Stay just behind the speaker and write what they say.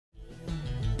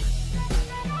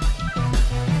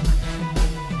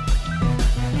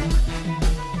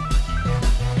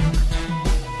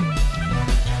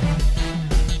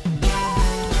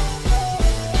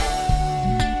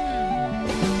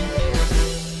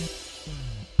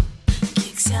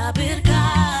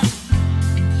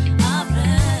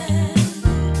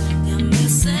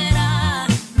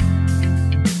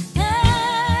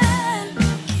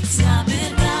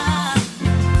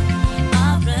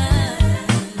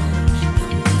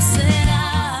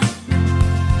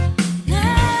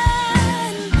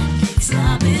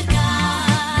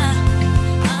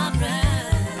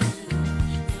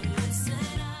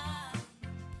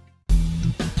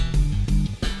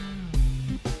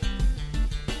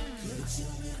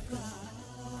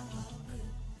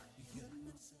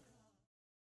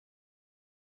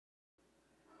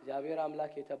እግዚአብሔር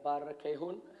አምላክ የተባረከ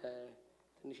ይሁን።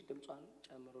 ትንሽ ድምጿን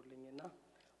ጨምሩልኝና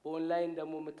በኦንላይን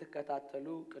ደግሞ የምትከታተሉ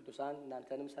ቅዱሳን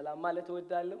እናንተንም ሰላም ማለት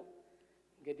እወዳለሁ።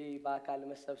 እንግዲህ በአካል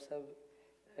መሰብሰብ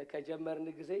ከጀመርን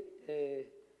ጊዜ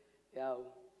ያው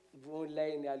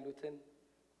በኦንላይን ያሉትን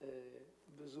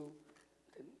ብዙ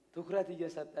ትኩረት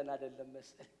እየሰጠን አይደለም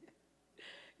መሰለኝ።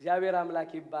 እግዚአብሔር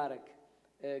አምላክ ይባረክ።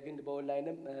 ግን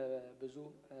በኦንላይንም ብዙ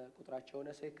ቁጥራቸው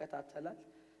ነው ሲከታተላል።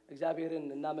 እግዚአብሔርን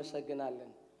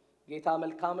እናመሰግናለን። ጌታ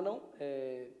መልካም ነው።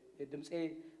 ድምጼ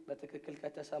በትክክል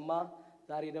ከተሰማ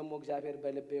ዛሬ ደግሞ እግዚአብሔር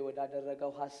በልቤ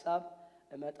ወዳደረገው ሐሳብ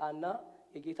እመጣና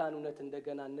የጌታን እውነት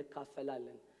እንደገና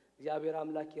እንካፈላለን። እግዚአብሔር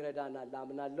አምላክ ይረዳናል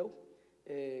አምናለሁ።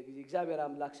 እግዚአብሔር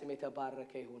አምላክ ስም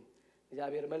የተባረከ ይሁን።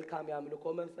 እግዚአብሔር መልካም ያምልኮ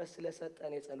መንፈስ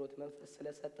ስለሰጠን የጸሎት መንፈስ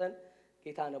ስለሰጠን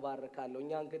ጌታን ባርካለሁ።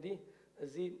 እኛ እንግዲህ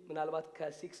እዚህ ምናልባት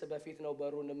ከ6 በፊት ነው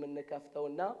በሩን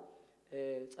የምንከፍተውና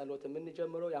ጸሎት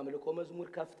የምንጀምረው ያምልኮ መዝሙር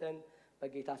ከፍተን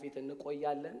በጌታ ፊት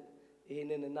እንቆያለን።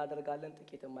 ይሄንን እናደርጋለን።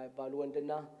 ጥቂት የማይባሉ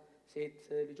ወንድና ሴት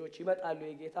ልጆች ይመጣሉ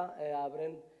የጌታ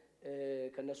አብረን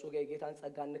ከነሱ ጋር የጌታን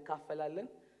ጸጋ እንካፈላለን።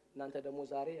 እናንተ ደግሞ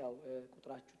ዛሬ ያው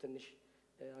ቁጥራችሁ ትንሽ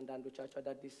አንዳንዶቻችሁ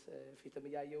አዳዲስ ፊትም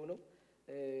ያያየው ነው።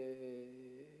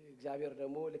 እግዚአብሔር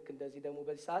ደግሞ ልክ እንደዚህ ደግሞ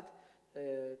በዚህ ሰዓት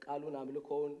ቃሉን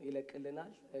አምልኮውን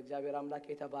ይለቅልናል። እግዚአብሔር አምላክ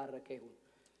የተባረከ ይሁን።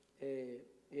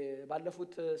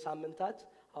 ባለፉት ሳምንታት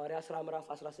ሐዋርያ ሥራ ምዕራፍ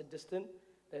 16ን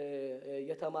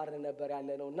እየተማርን ነበር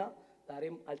ያለነውና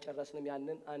ዛሬም አልጨረስንም።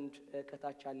 ያንን አንድ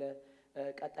ከታች ያለ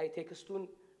ቀጣይ ቴክስቱን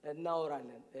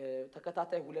እናወራለን።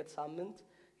 ተከታታይ 2 ሳምንት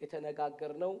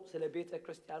የተነጋገርነው ስለ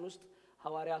ቤተክርስቲያን ውስጥ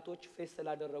ሐዋርያቶች ፌስ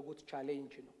ስላደረጉት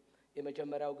ቻሌንጅ ነው።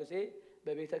 የመጀመሪያው ጊዜ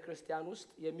በቤተክርስቲያን ውስጥ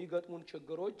የሚገጥሙን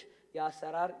ችግሮች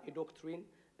የአሰራር የዶክትሪን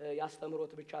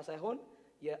ያስተምሮት ብቻ ሳይሆን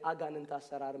የአጋንንት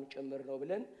አሰራርም ጭምር ነው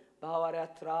ብለን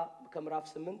በሐዋርያት ሥራ ከምዕራፍ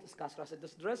 8 እስከ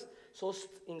 16 ድረስ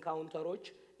 3 ኢንካውንተሮች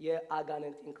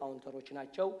የአጋንንት ኢንካውንተሮች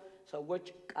ናቸው። ሰዎች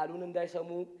ቃሉን እንዳይሰሙ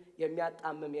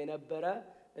የሚያጣምም የነበረ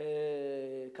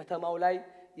ከተማው ላይ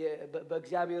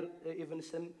በእግዚአብሔር ኢቭን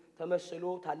ስም ተመስሎ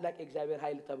ታላቅ የእግዚአብሔር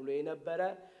ኃይል ተብሎ የነበረ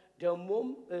ደሞም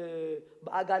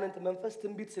በአጋንንት መንፈስ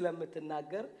ትንቢት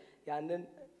ስለምትናገር ያንን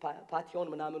ፓቲዮን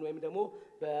ምናምን ወይም ደግሞ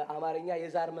በአማርኛ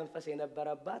የዛር መንፈስ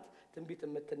የነበረባት ትንቢት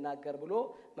የምትናገር ብሎ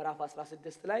ምዕራፍ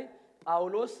 16 ላይ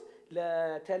ጳውሎስ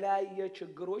ለተለያየ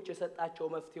ችግሮች የሰጣቸው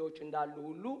መፍትሄዎች እንዳሉ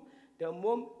ሁሉ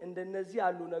ደሞም እንደነዚህ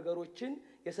ያሉ ነገሮችን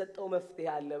የሰጠው መፍትሄ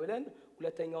አለ ብለን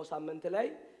ሁለተኛው ሳምንት ላይ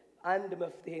አንድ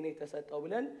መፍትሄ ነው የተሰጠው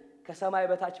ብለን ከሰማይ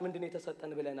በታች ምንድነው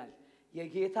የተሰጠን ብለናል።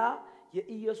 የጌታ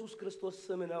የኢየሱስ ክርስቶስ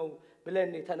ስም ነው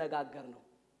ብለን የተነጋገርነው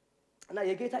እና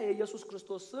የጌታ የኢየሱስ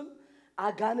ክርስቶስ ስም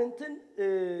አጋንንትን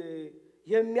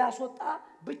የሚያስወጣ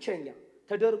ብቸኛ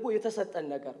ተደርጎ የተሰጠን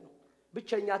ነገር ነው።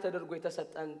 ብቸኛ ተደርጎ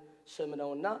የተሰጠን ስም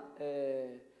ነውና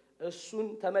እሱን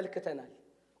ተመልክተናል።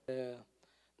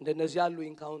 እንደነዚህ ያሉ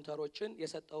ኢንካውንተሮችን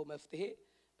የሰጠው መፍትሄ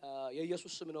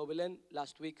የኢየሱስ ስም ነው ብለን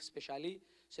ላስት ዊክ ስፔሻሊ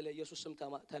ስለ ኢየሱስ ስም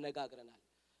ተነጋግረናል።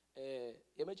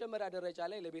 የመጀመሪያ ደረጃ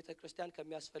ላይ ለቤተክርስቲያን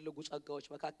ከሚያስፈልጉ ጸጋዎች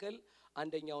መካከል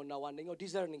አንደኛውና ዋነኛው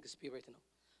ዲዘርኒንግ ስፒሪት ነው።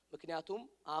 ምክንያቱም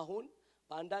አሁን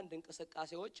በአንዳንድ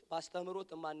እንቅስቃሴዎች ባስተምሮት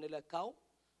የማንለካው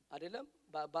አይደለም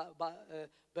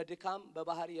በድካም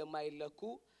በባህሪ የማይለኩ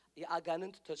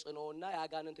የአጋንንት ተጽዕኖና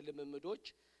የአጋንንት ልምምዶች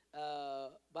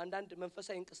በአንዳንድ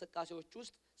መንፈሳዊ እንቅስቃሴዎች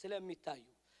ውስጥ ስለሚታዩ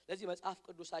ለዚህ መጽሐፍ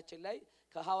ቅዱሳችን ላይ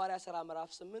ከሐዋርያ ሥራ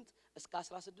ምዕራፍ 8 እስከ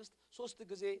 16 3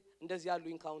 ጊዜ እንደዚህ ያሉ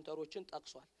ኢንካውንተሮችን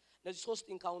ጠቅሷል። እነዚህ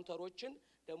 3 ኢንካውንተሮችን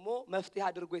ደግሞ መፍትሄ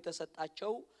አድርጎ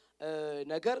የተሰጣቸው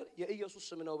ነገር የኢየሱስ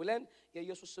ስም ነው ብለን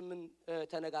የኢየሱስ ስምን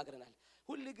ተነጋግረናል።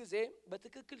 ሁሉ ጊዜ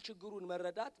በትክክል ችግሩን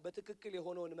መረዳት በትክክል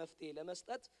የሆነውን መፍትሄ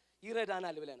ለመስጠት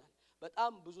ይረዳናል ብለናል።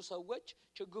 በጣም ብዙ ሰዎች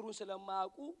ችግሩን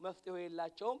ስለማያውቁ መፍትሄው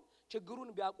የላቸውም። ችግሩን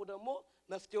ቢያውቁ ደግሞ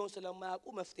መፍትሄውን ስለማያውቁ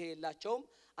መፍትሄ የላቸውም።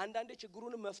 አንዳንዴ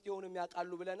ችግሩንም መፍትሄውንም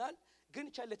ያውቃሉ ብለናል፣ ግን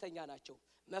ቸልተኛ ናቸው።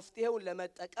 መፍትሄውን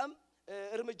ለመጠቀም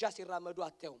እርምጃ ሲራመዱ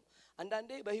አታዩም።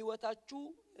 አንዳንዴ በህይወታችሁ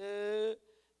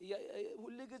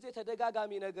ሁሉ ጊዜ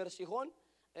ተደጋጋሚ ነገር ሲሆን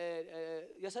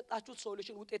የሰጣችሁት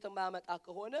ሶሉሽን ውጤት የማያመጣ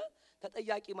ከሆነ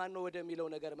ተጠያቂ ማን ነው ወደሚለው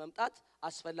ነገር መምጣት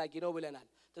አስፈላጊ ነው ብለናል።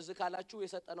 ትዝ ካላችሁ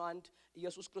የሰጠነው አንድ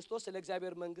ኢየሱስ ክርስቶስ ስለ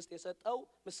እግዚአብሔር መንግስት የሰጠው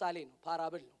ምሳሌ ነው፣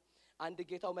 ፓራብል ነው። አንድ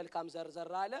ጌታው መልካም ዘር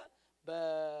ዘራ አለ።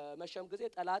 በመሸም ጊዜ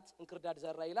ጠላት እንክርዳድ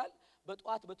ዘራ ይላል።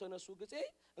 በጧት በተነሱ ጊዜ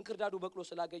እንክርዳዱ በቅሎ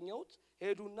ስላገኘውት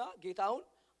ሄዱና ጌታውን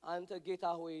አንተ ጌታ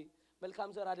ሆይ መልካም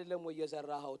ዘር አይደለም ወይ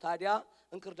የዘራኸው? ታዲያ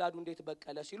እንክርዳዱ እንዴት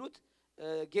በቀለ ሲሉት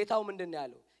ጌታው ምንድነው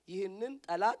ያለው? ይህንን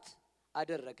ጠላት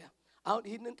አደረገ። አሁን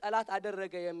ይህንን ጠላት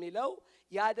አደረገ የሚለው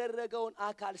ያደረገውን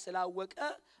አካል ስላወቀ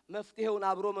መፍትሄውን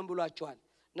አብሮ ምን ብሏቸዋል?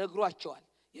 ነግሯቸዋል።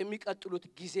 የሚቀጥሉት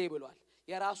ጊዜ ብሏል።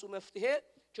 የራሱ መፍትሄ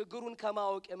ችግሩን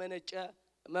ከማወቅ የመነጨ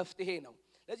መፍትሄ ነው።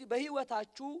 ስለዚህ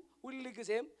በህይወታችሁ ሁሉ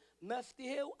ጊዜም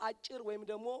መፍትሄው አጭር ወይም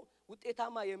ደግሞ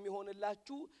ውጤታማ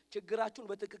የሚሆንላችሁ ችግራችሁን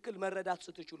በትክክል መረዳት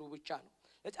ስትችሉ ብቻ ነው።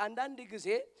 ስለዚህ አንዳንድ ጊዜ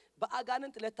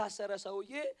በአጋንንት ለታሰረ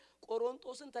ሰውዬ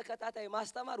ቆሮንቶስን ተከታታይ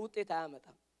ማስተማር ውጤት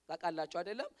አያመጣም። ታውቃላችሁ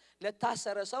አይደለም?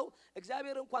 ለታሰረ ሰው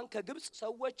እግዚአብሔር እንኳን ከግብጽ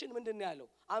ሰዎችን ምንድነው ያለው?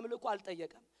 አምልኮ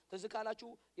አልጠየቀም። ተዝካላችሁ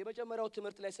የመጀመሪያው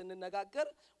ትምህርት ላይ ስንነጋገር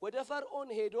ወደ ፈርዖን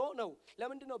ሄዶ ነው።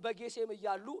 ለምንድነው በጌሴም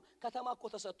ይያሉ ከተማኮ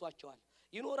ተሰጥቷቸዋል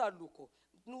ይኖራሉ እኮ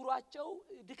ኑሯቸው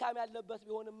ድካም ያለበት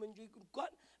ቢሆንም እንጂ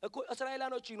እንኳን እኮ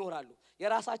እስራኤላኖች ይኖራሉ።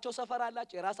 የራሳቸው ሰፈር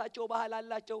አላቸው፣ የራሳቸው ባህል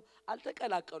አላቸው፣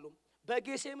 አልተቀላቀሉም።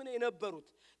 በጌሴም ነው የነበሩት።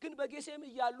 ግን በጌሴም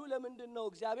ይያሉ ለምንድነው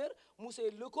እግዚአብሔር ሙሴ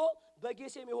ልኮ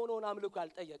በጌሴም የሆነውን አምልኮ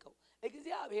ያልጠየቀው?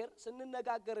 እግዚአብሔር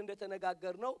ስንነጋገር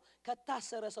እንደተነጋገር ነው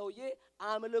ከታሰረ ሰውዬ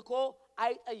አምልኮ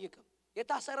አይጠይቅም፣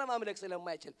 የታሰረ ማምለክ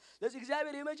ስለማይችል። ስለዚህ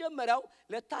እግዚአብሔር የመጀመሪያው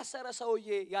ለታሰረ ሰውዬ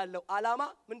ያለው ዓላማ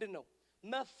ምንድነው?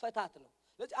 መፈታት ነው።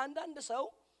 ስለዚህ አንዳንድ ሰው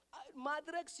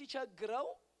ማድረግ ሲቸግረው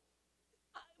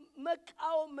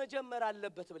መቃወም መጀመር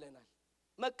አለበት ብለናል።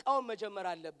 መቃወም መጀመር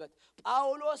አለበት።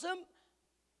 ጳውሎስም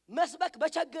መስበክ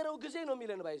በቸገረው ጊዜ ነው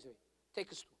የሚለን ባይዘው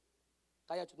ቴክስቱ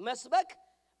ታያችሁ። መስበክ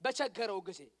በቸገረው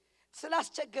ጊዜ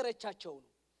ስላስቸገረቻቸው ነው።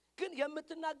 ግን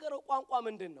የምትናገረው ቋንቋ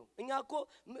ምንድነው? እኛኮ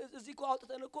እዚህኮ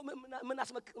አውጥተን እኮ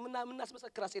ምን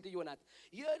አስመሰክራ ሴትዮ ናት።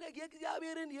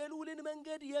 የእግዚአብሔርን የልዑልን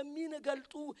መንገድ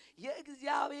የሚነገልጡ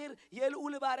የእግዚአብሔር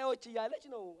የልዑል ባሪያዎች እያለች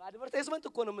ነው። አድቨርታይዝመንት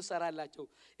እኮ ነው የምሰራላቸው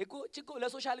እኮ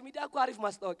ለሶሻል ሚዲያ እኮ አሪፍ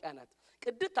ማስታወቂያ ናት።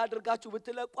 ቅድት አድርጋችሁ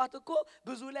ብትለቋት እኮ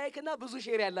ብዙ ላይክና ብዙ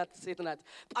ሼር ያላት ሴት ናት።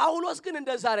 ጳውሎስ ግን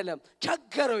እንደዛ አይደለም፣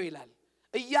 ቸገረው ይላል።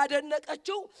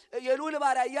 እያደነቀችው የልዑል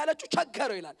ባሪያ እያለችው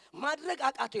ቸገረው ይላል። ማድረግ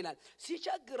አቃተው ይላል።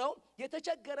 ሲቸግረው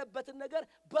የተቸገረበትን ነገር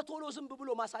በቶሎ ዝም ብሎ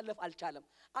ማሳለፍ አልቻለም።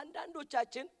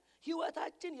 አንዳንዶቻችን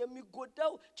ህይወታችን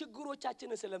የሚጎዳው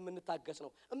ችግሮቻችንን ስለምንታገስ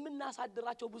ነው።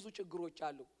 እምናሳድራቸው ብዙ ችግሮች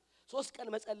አሉ። 3 ቀን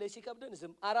መጸለይ ሲከብደን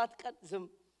ዝም፣ 4 ቀን ዝም፣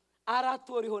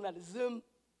 4 ወር ይሆናል ዝም።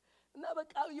 እና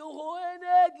በቃ የሆነ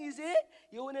ጊዜ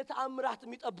የሆነ ተአምራት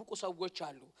የሚጠብቁ ሰዎች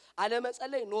አሉ።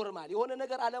 አለመጸለይ ኖርማል፣ የሆነ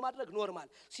ነገር አለማድረግ ኖርማል፣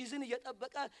 ሲዝን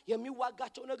እየጠበቀ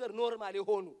የሚዋጋቸው ነገር ኖርማል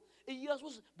የሆኑ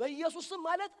በኢየሱስም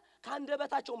ማለት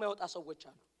ካንደበታቸው የማይወጣ ሰዎች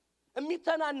አሉ።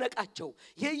 የሚተናነቃቸው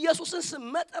የኢየሱስን ስም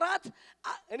መጥራት።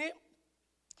 እኔ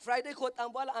ፍራይዴ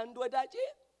ከወጣን በኋላ አንድ ወዳጄ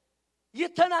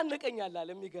ይተናነቀኛል አለ።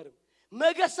 የሚገርም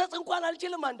መገሰጽ እንኳን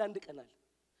አልችልም አንዳንድ ቀናል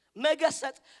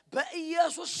መገሰጽ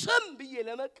በኢየሱስ ስም ብዬ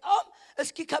ለመቃወም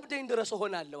እስኪ ከብደኝ ድረስ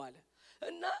ሆናለሁ አለ።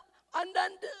 እና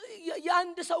አንዳንድ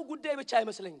የአንድ ሰው ጉዳይ ብቻ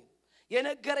አይመስለኝም።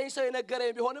 የነገረኝ ሰው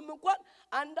የነገረኝ ቢሆንም እንኳን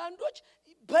አንዳንዶች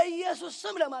በኢየሱስ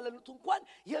ስም ለማለት እንኳን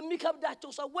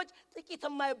የሚከብዳቸው ሰዎች ጥቂት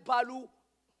የማይባሉ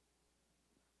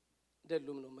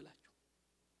አይደሉም ነው የምላችሁ።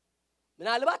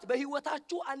 ምናልባት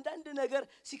በህይወታችሁ አንዳንድ ነገር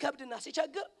ሲከብድና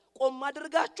ሲቸግር ቆም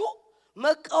አድርጋችሁ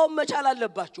መቃወም መቻል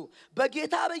አለባችሁ።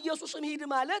 በጌታ በኢየሱስም ሂድ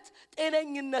ማለት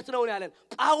ጤነኝነት ነው ያለን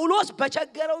ጳውሎስ።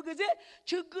 በቸገረው ጊዜ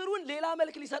ችግሩን ሌላ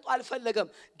መልክ ሊሰጠው አልፈለገም።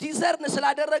 ዲዘርን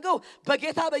ስላደረገው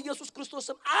በጌታ በኢየሱስ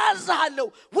ክርስቶስም አዛሃለሁ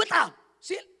ውጣ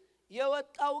ሲል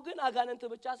የወጣው ግን አጋንንት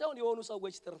ብቻ ሳይሆን የሆኑ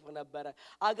ሰዎች ትርፍ ነበረ።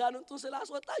 አጋንንቱን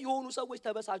ስላስወጣ የሆኑ ሰዎች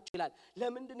ተበሳጩ ይላል።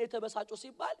 ለምንድን የተበሳጩ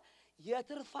ሲባል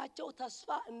የትርፋቸው ተስፋ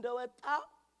እንደወጣ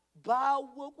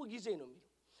ባወቁ ጊዜ ነው የሚለው።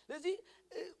 ስለዚህ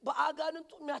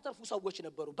በአጋንንቱ የሚያተርፉ ሰዎች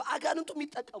ነበሩ፣ በአጋንንቱ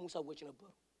የሚጠቀሙ ሰዎች ነበሩ።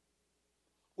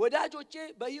 ወዳጆቼ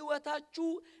በህይወታችሁ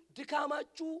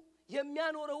ድካማችሁ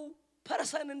የሚያኖረው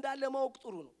ፐርሰን እንዳለ ማወቅ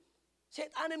ጥሩ ነው።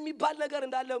 ሰይጣን የሚባል ነገር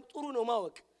እንዳለ ጥሩ ነው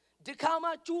ማወቅ።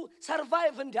 ድካማችሁ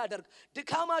ሰርቫይቭ እንዲያደርግ፣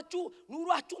 ድካማችሁ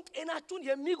ኑሯችሁን ጤናችሁን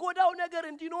የሚጎዳው ነገር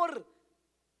እንዲኖር፣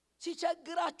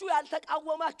 ሲቸግራችሁ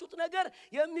ያልተቃወማችሁት ነገር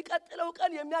የሚቀጥለው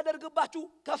ቀን የሚያደርግባችሁ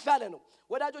ከፍ ያለ ነው።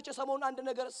 ወዳጆች ሰሞኑን አንድ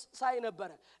ነገር ሳይ ነበር።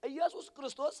 ኢየሱስ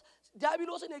ክርስቶስ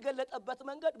ዲያብሎስን የገለጠበት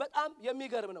መንገድ በጣም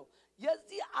የሚገርም ነው።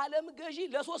 የዚህ ዓለም ገዢ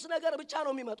ለ3 ነገር ብቻ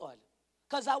ነው የሚመጣው አለ።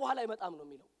 ከዛ በኋላ አይመጣም ነው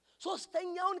የሚለው።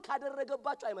 ሶስተኛውን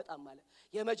ካደረገባችሁ አይመጣም ማለት።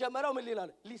 የመጀመሪያው ምን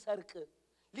ይላል?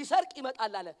 ሊሰርቅ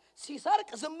ይመጣል አለ። ሲሰርቅ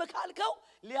ዝም ካልከው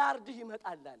ሊያርድህ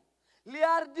ይመጣል አለ።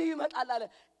 ሊያርድህ ይመጣል አለ።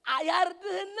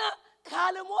 አያርድህና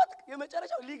ካልሞት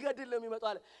የመጨረሻው ሊገድል ነው የሚመጣው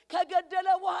አለ ከገደለ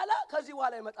በኋላ ከዚህ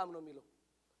በኋላ ይመጣም ነው የሚለው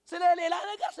ስለ ሌላ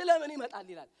ነገር ስለምን ይመጣል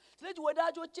ይላል ስለዚህ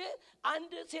ወዳጆቼ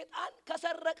አንድ ሰይጣን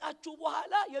ከሰረቃችሁ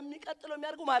በኋላ የሚቀጥለው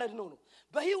የሚያርጉ ማረድ ነው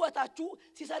በህይወታችሁ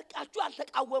ሲሰርቃችሁ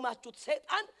አልተቃወማችሁት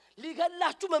ሰይጣን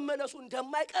ሊገላችሁ መመለሱ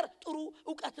እንደማይቀር ጥሩ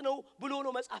ዕውቀት ነው ብሎ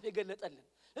ነው መጽሐፍ የገለጠልን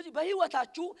ስለዚህ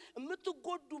በህይወታችሁ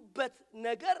የምትጎዱበት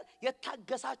ነገር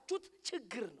የታገሳችሁት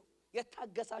ችግር ነው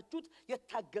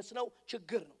የታገስነው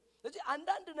ችግር ነው ስለዚህ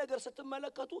አንዳንድ ነገር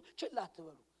ስትመለከቱ ችላ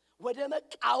አትበሉ ወደ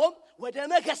መቃወም ወደ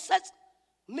መገሰጽ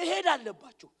መሄድ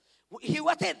አለባችሁ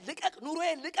ህይወቴን ልቀቅ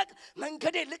ኑሮዬን ልቀቅ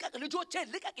መንገዴን ልቀቅ ልጆቼን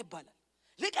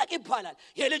ልቀቅ ይባላል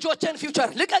የልጆቼን ፊውቸር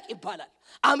ልቀቅ ይባላል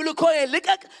አምልኮዬን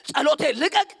ልቀቅ ጸሎቴን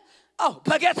ልቀቅ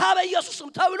በጌታ በኢየሱስም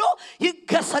ተብሎ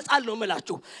ይገሰጻል ነው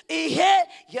የምላችሁ ይሄ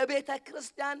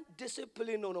የቤተክርስቲያን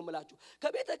ዲሲፕሊን ነው የምላችሁ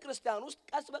ከቤተክርስቲያን ውስጥ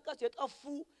ቀስ በቀስ የጠፉ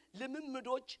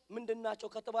ልምምዶች ምንድናቸው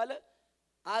ከተባለ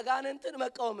አጋንንትን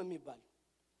መቃወም የሚባል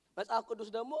መጽሐፍ ቅዱስ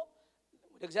ደግሞ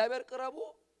ወደ እግዚአብሔር ቅረቡ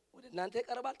ወደ እናንተ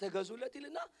ይቀርባል ተገዙለት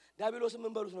ይልና ዲያብሎስም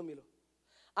ምን በሉት ነው የሚለው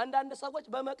አንዳንድ ሰዎች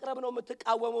በመቅረብ ነው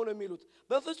የምትቃወመው ነው የሚሉት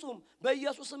በፍጹም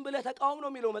በኢየሱስም ብለ ተቃወም ነው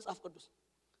የሚለው መጽሐፍ ቅዱስ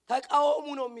ተቃወሙ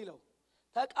ነው የሚለው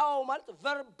ተቃወሙ ማለት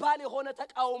ቨርባል የሆነ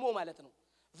ተቃውሞ ማለት ነው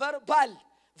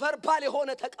ቨርባል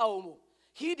የሆነ ተቃውሞ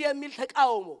ሂድ የሚል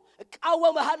ተቃውሞ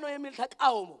እቃወምሃል ነው የሚል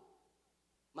ተቃውሞ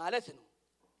ማለት ነው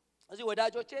እዚህ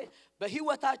ወዳጆቼ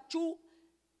በህይወታችሁ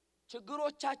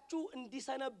ችግሮቻችሁ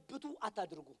እንዲሰነብቱ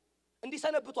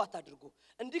አታድርጉ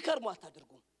እንዲከርሙ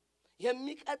አታድርጉ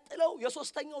የሚቀጥለው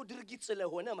የሶስተኛው ድርጊት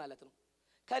ስለሆነ ማለት ነው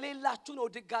ከሌላችሁ ነው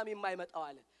ድጋሚ የማይመጣው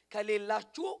አለ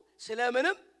ከሌላችሁ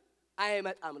ስለምንም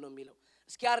አይመጣም ነው የሚለው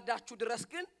እስኪ አርዳችሁ ድረስ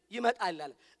ግን ይመጣል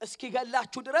አለ እስኪ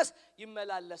ገላችሁ ድረስ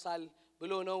ይመላለሳል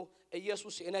ብሎ ነው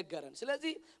ኢየሱስ የነገረን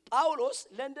ስለዚህ ጳውሎስ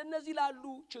ለእንደነዚህ ላሉ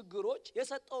ችግሮች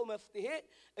የሰጠው መፍትሄ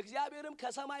እግዚአብሔርም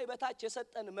ከሰማይ በታች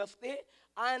የሰጠን መፍትሄ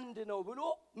አንድ ነው ብሎ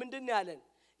ምንድነው ያለን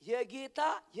የጌታ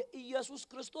የኢየሱስ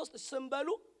ክርስቶስ ስም በሉ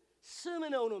ስም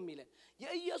ነው የሚለን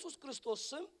የኢየሱስ ክርስቶስ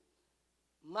ስም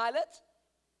ማለት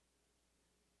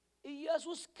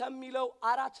ኢየሱስ ከሚለው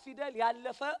አራት ፊደል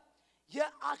ያለፈ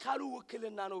የአካሉ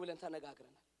ውክልና ነው ብለን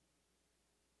ተነጋግረናል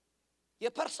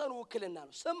የፐርሰኑ ውክልና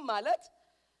ነው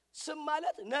ስም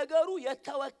ማለት ነገሩ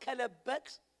የተወከለበት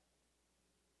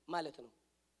ማለት ነው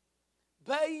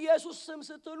በኢየሱስ ስም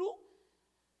ስትሉ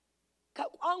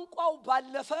ከቋንቋው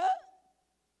ባለፈ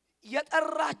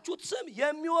የጠራችሁት ስም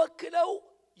የሚወክለው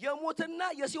የሞትና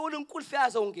የሲኦልን ቁልፍ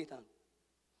ያዘውን ጌታ ነው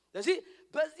ስለዚህ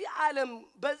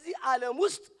በዚህ ዓለም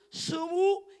ውስጥ ስሙ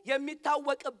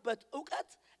የሚታወቅበት ዕውቀት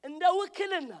እንደ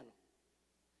ውክልና ነው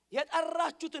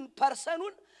የጠራችሁትን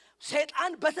ፐርሰኑን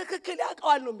ሰይጣን በትክክል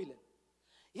ያውቀዋል ነው የሚለን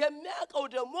የሚያውቀው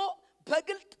ደግሞ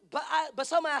በግልጥ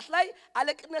በሰማያት ላይ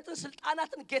አለቅነትን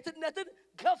ስልጣናትን ጌትነትን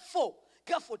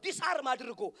ገፎ ዲስአርም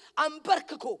አድርጎ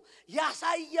አንበርክኮ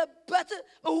ያሳየበት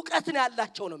ዕውቀት ነው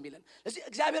ያላቸው ነው የሚለን ስለዚህ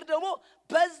እግዚአብሔር ደግሞ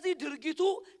በዚህ ድርጊቱ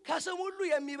ከስም ሁሉ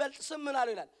የሚበልጥ ስም ምን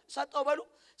አለው ይላል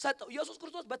ሰጠው ኢየሱስ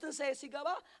ክርስቶስ በትንሳኤ ሲገባ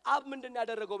አብ ምንድን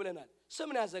ያደረገው ብለናል ስም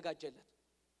ነው ያዘጋጀለት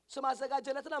ስም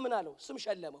አዘጋጀለትና ምን አለው ስም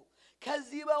ሸለመው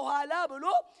ከዚህ በኋላ ብሎ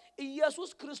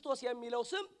ኢየሱስ ክርስቶስ የሚለው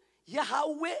ስም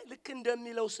ያህዌ ልክ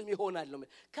እንደሚለው ስም ይሆናል ነው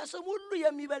ከስም ሁሉ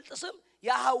የሚበልጥ ስም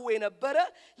ያህዌ ነበረ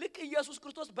ልክ ኢየሱስ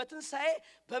ክርስቶስ በትንሳኤ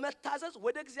በመታዘዝ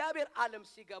ወደ እግዚአብሔር ዓለም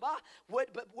ሲገባ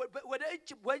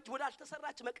ወደ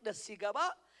አልተሰራች መቅደስ ሲገባ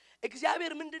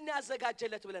እግዚአብሔር ምንድነው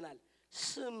ያዘጋጀለት ብለናል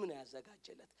ስም ነው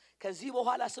ያዘጋጀለት ከዚህ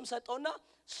በኋላ ስም ሰጠውና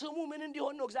ስሙ ምን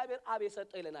እንዲሆን ነው እግዚአብሔር አብ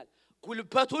የሰጠው ይለናል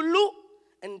ጉልበት ሁሉ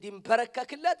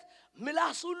እንዲንበረከክለት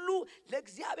ምላስ ሁሉ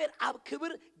ለእግዚአብሔር አብ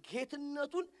ክብር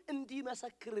ጌትነቱን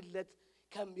እንዲመሰክርለት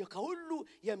ከሁሉ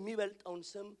የሚበልጠውን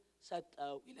ስም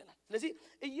ሰጠው ይለናል ስለዚህ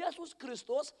ኢየሱስ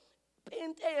ክርስቶስ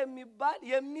ጴንጤ የሚባል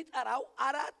የሚጠራው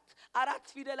አራት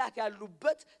ፊደላት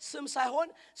ያሉበት ስም ሳይሆን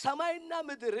ሰማይና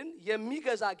ምድርን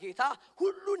የሚገዛ ጌታ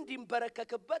ሁሉ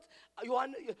እንዲንበረከክበት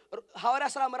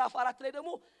ሐዋርያት ሥራ ምዕራፍ 4 ላይ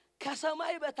ደግሞ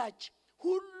ከሰማይ በታች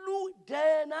ሁሉ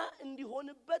ደና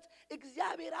እንዲሆንበት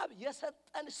እግዚአብሔር አብ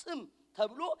የሰጠን ስም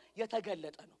ተብሎ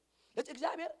የተገለጠ ነው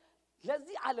እግዚአብሔር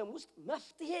ለዚህ ዓለም ውስጥ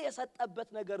መፍትሄ የሰጠበት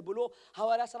ነገር ብሎ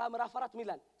ሐዋርያት ሥራ ምዕራፍ 4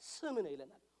 ሚላል ስም ነው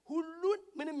ይለናል ሁሉን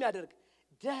ምንም ያደርግ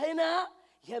ደህና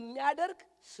የሚያደርግ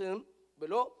ስም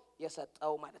ብሎ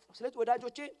የሰጠው ማለት ነው ስለዚህ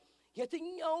ወዳጆቼ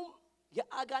የትኛውም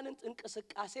የአጋንንት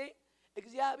እንቅስቃሴ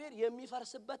እግዚአብሔር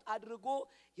የሚፈርስበት አድርጎ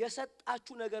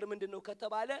የሰጣችሁ ነገር ምንድነው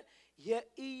ከተባለ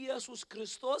የኢየሱስ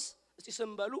ክርስቶስ እስቲ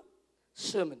ስም በሉ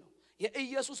ስም ነው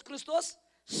የኢየሱስ ክርስቶስ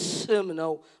ስም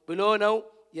ነው ብሎ ነው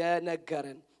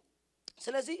የነገረን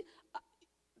ስለዚህ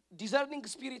ዲዘርኒንግ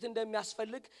ስፒሪት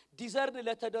እንደሚያስፈልግ ዲዘርን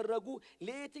ለተደረጉ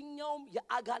ለየትኛውም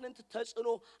የአጋንንት ተጽዕኖ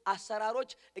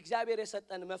አሰራሮች እግዚአብሔር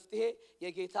የሰጠን መፍትሄ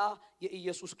የጌታ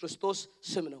የኢየሱስ ክርስቶስ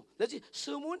ስም ነው። ስለዚህ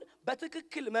ስሙን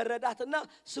በትክክል መረዳትና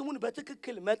ስሙን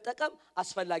በትክክል መጠቀም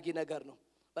አስፈላጊ ነገር ነው።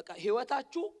 በቃ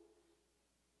ህይወታችሁ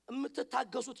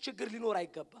የምትታገሱት ችግር ሊኖር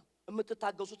አይገባም።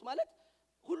 የምትታገሱት ማለት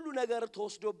ሁሉ ነገር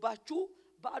ተወስዶባችሁ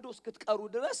ባዶ እስክትቀሩ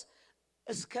ድረስ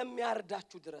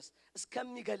እስከሚያርዳችሁ ድረስ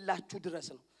እስከሚገላችሁ ድረስ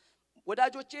ነው።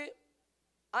 ወዳጆቼ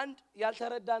አንድ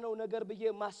ያልተረዳነው ነገር ብዬ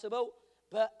ማስበው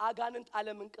በአጋንንት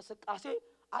ዓለም እንቅስቃሴ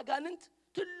አጋንንት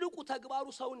ትልቁ ተግባሩ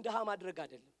ሰውን ደሃ ማድረግ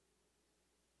አይደለም።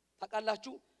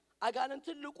 ታውቃላችሁ አጋንንት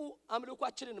ትልቁ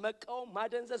አምልኳችንን መቃወም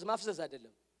ማደንዘዝ ማፍዘዝ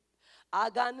አይደለም።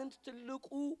 አጋንንት ትልቁ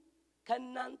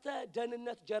ከናንተ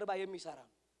ደህንነት ጀርባ የሚሰራ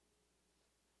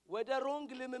ወደ ሮንግ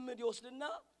ልምምድ ይወስድና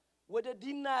ወደ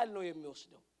ዲናያል ነው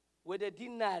የሚወስደው ወደ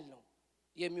ዲናያል ነው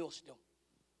የሚወስደው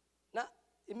እና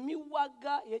የሚዋጋ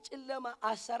የጨለማ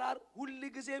አሰራር ሁሉ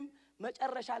ጊዜም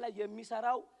መጨረሻ ላይ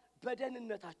የሚሰራው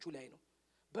በደህንነታችሁ ላይ ነው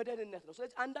በደህንነት ነው።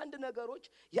 ስለዚህ አንዳንድ ነገሮች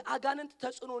የአጋንንት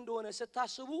ተጽዕኖ እንደሆነ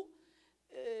ስታስቡ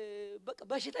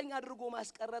በሽተኛ አድርጎ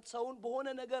ማስቀረት ሰውን በሆነ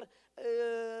ነገር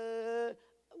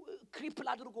ክሪፕል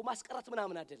አድርጎ ማስቀረት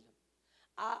ምናምን አይደለም።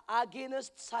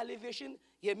 አጌንስት ሳልቬሽን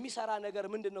የሚሰራ ነገር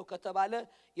ምንድነው ከተባለ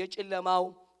የጨለማው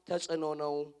ተጽዕኖ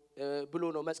ነው ብሎ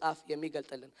ነው መጽሐፍ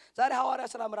የሚገልጥልን። ዛሬ ሐዋርያ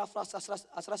ሥራ ምዕራፍ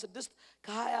 16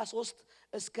 ከ23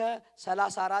 እስከ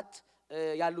 34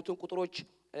 ያሉትን ቁጥሮች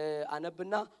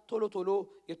አነብና ቶሎ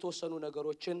የተወሰኑ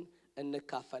ነገሮችን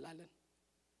እንካፈላለን።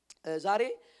 ዛሬ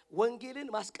ወንጌልን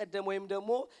ማስቀደም ወይም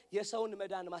ደግሞ የሰውን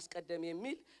መዳን ማስቀደም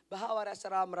የሚል በሐዋርያ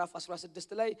ሥራ ምዕራፍ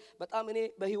 16 ላይ በጣም እኔ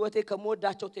በህይወቴ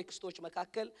ከመወዳቸው ቴክስቶች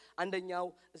መካከል አንደኛው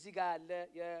እዚህ ጋር ያለ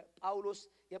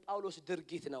የጳውሎስ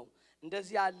ድርጊት ነው።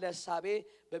 እንደዚህ ያለ ሐሳቤ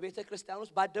በቤተክርስቲያን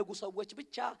ውስጥ ባደጉ ሰዎች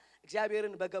ብቻ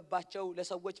እግዚአብሔርን በገባቸው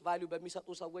ለሰዎች ቫልዩ በሚሰጡ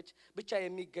ሰዎች ብቻ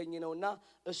የሚገኝ ነውና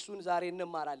እሱን ዛሬ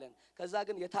እንማራለን። ከዛ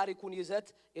ግን የታሪኩን ይዘት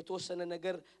የተወሰነ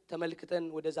ነገር ተመልክተን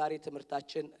ወደ ዛሬ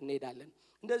ትምህርታችን እንሄዳለን።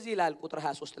 እንደዚህ ይላል ቁጥር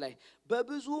 23 ላይ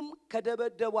በብዙም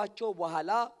ከደበደቧቸው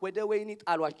በኋላ ወደ ወህኒ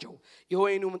ጣሏቸው።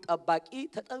 የወህኒውም ጠባቂ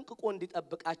ተጠንቅቆ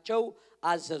እንዲጠብቃቸው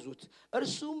አዘዙት።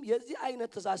 እርሱም የዚህ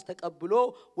አይነት ትእዛዝ ተቀብሎ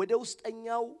ወደ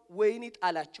ውስጠኛው ወህኒ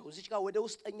ጣላቸው። እዚህ ጋር ወደ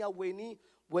ውስጠኛው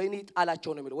ወህኒ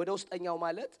ጣላቸው ነው የሚለው። ወደ ውስጠኛው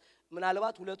ማለት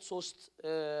ምናልባት 2-3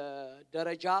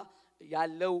 ደረጃ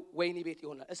ያለው ወህኒ ቤት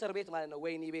ይሆናል። እስር ቤት ማለት ነው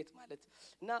ወህኒ ቤት ማለት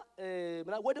እና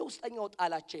ወደ ውስጠኛው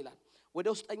ጣላቸው ይላል። ወደ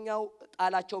ውስጠኛው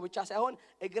ጣላቸው ብቻ ሳይሆን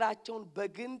እግራቸውን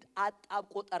በግንድ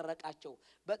አጣብቆ ጠረቃቸው።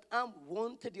 በጣም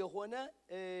ወንትድ የሆነ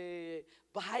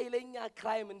በኃይለኛ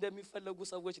ክራይም እንደሚፈልጉ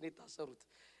ሰዎች ነው የታሰሩት።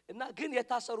 እና ግን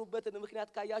የታሰሩበትን ምክንያት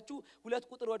ካያችሁ 2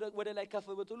 ቁጥር ወደ ላይ ከፍ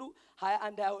ብትሉ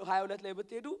 21 22 ላይ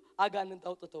ብትሄዱ አጋንንት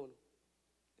አውጥተው ነው።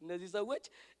 እነዚህ ሰዎች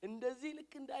እንደዚህ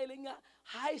ልክ እንደ ኃይለኛ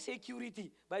ሃይ ሴኩሪቲ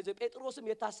ባይዘ ጴጥሮስም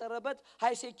የታሰረበት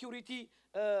ሃይ ሴኩሪቲ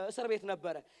እስር ቤት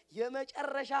ነበረ።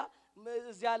 የመጨረሻ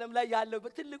እዚህ ዓለም ላይ ያለው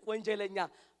ትልቅ ወንጀለኛ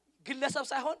ግለሰብ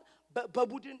ሳይሆን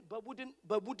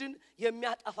በቡድን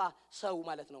የሚያጠፋ ሰው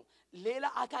ማለት ነው። ሌላ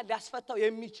አካል ሊያስፈታው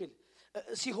የሚችል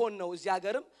ሲሆን ነው። እዚህ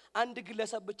ሀገርም አንድ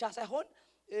ግለሰብ ብቻ ሳይሆን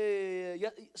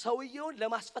ሰውየውን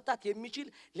ለማስፈታት የሚችል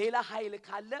ሌላ ኃይል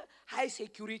ካለ ሃይ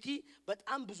ሴኩሪቲ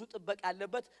በጣም ብዙ ጥበቃ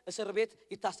ያለበት እስር ቤት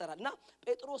ይታሰራልና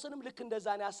ጴጥሮስንም ልክ እንደዛ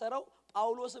ነው ያሰረው።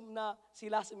 ጳውሎስምና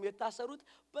ሲላስም የታሰሩት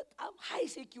በጣም ሃይ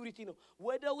ሴኩሪቲ ነው።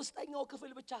 ወደ ውስጠኛው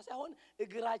ክፍል ብቻ ሳይሆን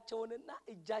እግራቸውንና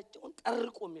እጃቸውን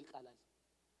ጠርቆ የሚል ቃል አለ።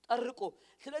 ጠርቆ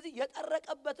ስለዚህ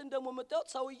የጠረቀበትን ደግሞ መጣው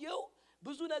ሰውየው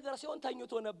ብዙ ነገር ሲሆን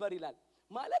ተኝቶ ነበር ይላል።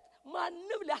 ማለት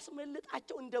ማንንም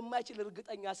ሊያስመልጣቸው እንደማይችል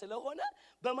እርግጠኛ ስለሆነ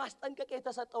በማስጠንቀቂያ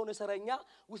የተሰጠውን እስረኛ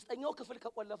ውስጠኛው ክፍል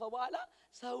ከቆለፈ በኋላ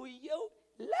ሰውየው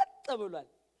ለጥ ብሏል።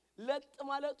 ለጥ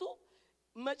ማለቱ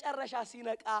መጨረሻ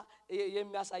ሲነቃ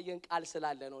የሚያሳየን ቃል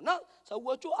ስላለ ነውና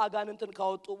ሰዎቹ አጋንንትን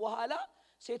ካወጡ በኋላ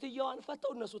ሴትየዋን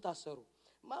ፈተው እነሱ ታሰሩ።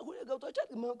 ገብቶች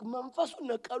መንፈሱን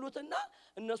ነቀሉትና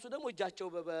እነሱ ደግሞ እጃቸው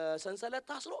በሰንሰለት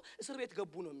ታስሮ እስር ቤት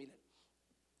ገቡ ነው የሚለው።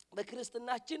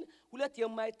 በክርስትናችን ሁለት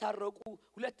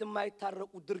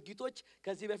የማይታረቁ ድርጊቶች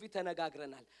ከዚህ በፊት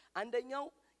ተነጋግረናል። አንደኛው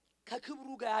ከክብሩ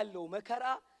ጋር ያለው መከራ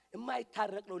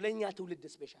የማይታረቅ ነው። ለኛ ትውልድ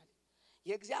ስፔሻሊ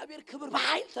የእግዚአብሔር ክብር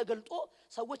በኃይል ተገልጦ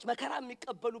ሰዎች መከራ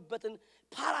የሚቀበሉበትን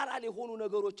ፓራራል የሆኑ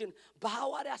ነገሮችን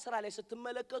በሐዋርያ ሥራ ላይ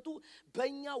ስትመለከቱ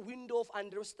በእኛ ዊንዶው ኦፍ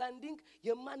አንደርስታንዲንግ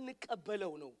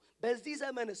የማንቀበለው ነው። በዚህ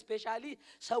ዘመን ስፔሻሊ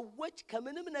ሰዎች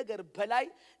ከምንም ነገር በላይ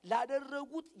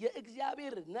ላደረጉት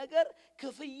የእግዚአብሔር ነገር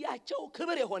ክፍያቸው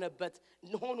ክብር የሆነበት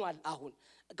ሆኗል። አሁን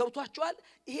ገብቷቸዋል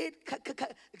ይሄ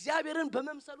እግዚአብሔርን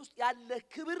በመምሰል ውስጥ ያለ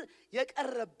ክብር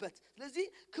የቀረበት ስለዚህ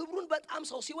ክብሩን በጣም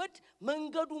ሰው ሲወድ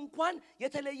መንገዱ እንኳን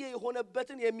የተለየ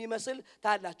የሆነበትን የሚመስል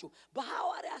ታላችሁ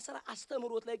በሐዋርያ ሥራ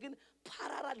አስተምሮት ላይ ግን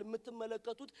ፓራራል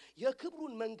የምትመለከቱት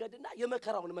የክብሩን መንገድና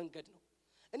የመከራውን መንገድ ነው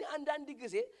እኔ አንዳንድ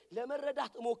ጊዜ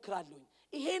ለመረዳት እሞክራለሁ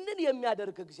ይሄንን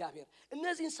የሚያደርግ እግዚአብሔር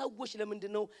እነዚህን ሰዎች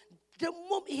ለምንድነው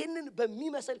ደሞም ይሄንን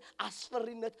በሚመስል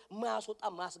አስፈሪነት ማያስወጣ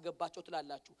ማስገባቸው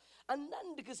ትላላችሁ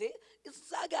አንዳንድ ጊዜ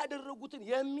እዛ ጋር ያደረጉትን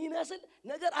የሚመስል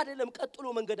ነገር አይደለም ቀጥሎ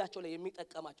መንገዳቸው ላይ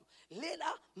የሚጠቀማቸው ሌላ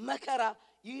መከራ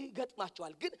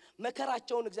ይገጥማቸዋል ግን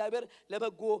መከራቸውን እግዚአብሔር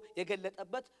ለበጎ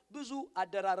የገለጠበት ብዙ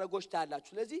አደራረጎች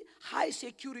ታላችሁ ስለዚህ ሃይ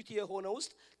ሴኩሪቲ የሆነ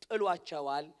ውስጥ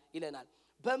ጥሏቸዋል ይለናል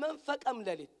በመንፈቀም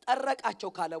ሌሊት ጠረቃቸው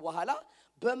ካለ በኋላ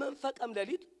በመንፈቀም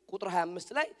ሌሊት ቁጥር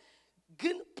 25 ላይ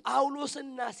ግን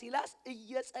ጳውሎስና ሲላስ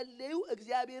እየጸለዩ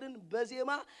እግዚአብሔርን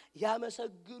በዜማ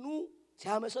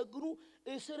ሲያመሰግኑ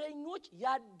እስረኞች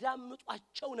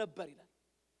ያዳምጧቸው ነበር ይላል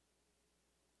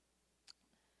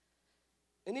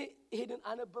እኔ ይሄንን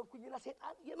አነበብኩኝና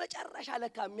ሰይጣን የመጨረሻ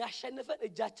ለካ የሚያሸንፈን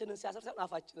እጃችንን ሲያሰር ሳይሆን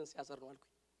አፋችንን ሲያሰር ነው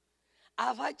አልኩኝ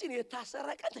አፋችን የታሰረ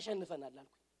ቀን ተሸንፈናል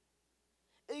አልኩኝ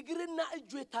እግርና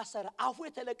እጁ የታሰረ አፉ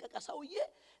የተለቀቀ ሰውዬ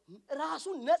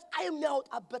ራሱን ነፃ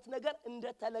የሚያወጣበት ነገር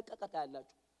እንደተለቀቀ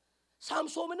ታያላችሁ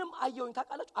ሳምሶንንም አየውኝ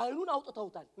ታቃላችሁ አይኑን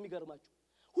አውጥተውታል የሚገርማችሁ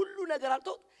ሁሉ ነገር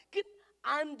አልተውት ግን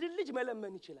አንድ ልጅ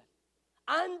መለመን ይችላል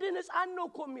አንድ ሕፃን ነው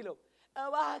እኮ የሚለው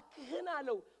እባክህን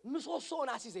አለው ምሰሶውን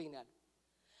አሲዘይናል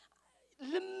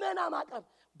ልመና ማቅረብ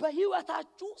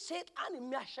በህይወታችሁ ሰይጣን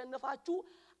የሚያሸንፋችሁ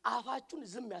አፋችሁን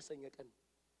ዝም ያሰኘቀን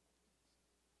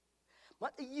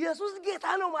ኢየሱስ ጌታ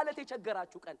ነው ማለት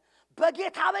የቸገራችሁ ቀን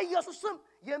በጌታ በኢየሱስ ስም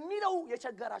የሚለው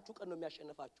የቸገራችሁ ቀን ነው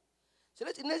የሚያሸንፋችሁ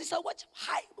ስለዚህ እነዚህ ሰዎች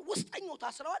ሃይ ውስጠኛው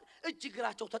ታስረዋል እጅ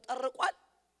እግራቸው ተጠርቋል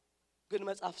ግን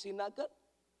መጽሐፍ ሲናገር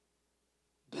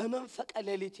በመንፈቀ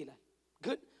ሌሊት ይላል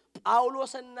ግን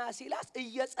ጳውሎስና ሲላስ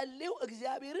እየጸለዩ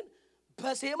እግዚአብሔርን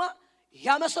በዜማ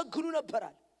ያመሰግኑ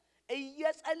ነበራል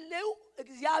እየጸለዩ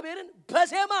እግዚአብሔርን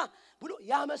በዜማ ብሎ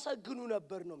ያመሰግኑ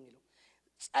ነበር ነው የሚለው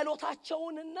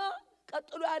ጸሎታቸውንና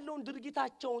ቀጥሎ ያለውን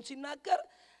ድርጊታቸውን ሲናገር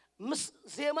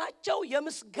ዜማቸው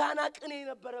የምስጋና ቅኔ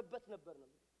የነበረበት ነበር ነው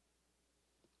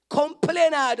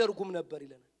ኮምፕሌን አያደርጉም ነበር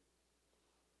ይለናል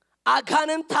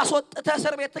አጋንን ታስወጥተ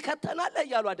እስር ቤት ከተናለህ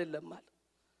ያሉ አይደለም ማለት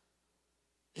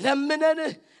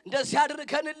ለምነንህ እንደዚህ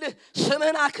አድርገንልህ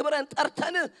ስምህን አክብረን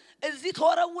ጠርተንህ እዚህ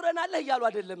ተወረውረናለህ ያሉ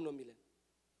አይደለም ነው የሚለን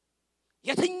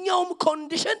የትኛውም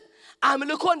ኮንዲሽን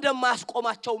አምልኮ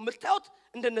እንደማያስቆማቸው ምክታውት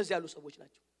እንደነዚህ ያሉ ሰዎች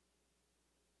ናቸው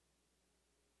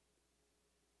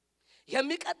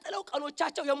የሚቀጥለው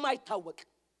ቀኖቻቸው የማይታወቅ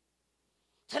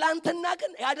ትላንትና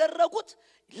ግን ያደረጉት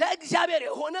ለእግዚአብሔር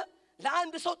የሆነ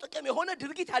ለአንድ ሰው ጥቅም የሆነ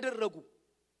ድርጊት ያደረጉ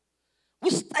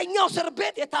ውስጠኛው እስር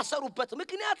ቤት የታሰሩበት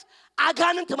ምክንያት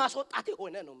አጋንንት ማስወጣት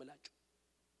የሆነ ነው ማለት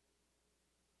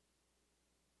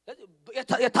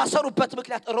የታሰሩበት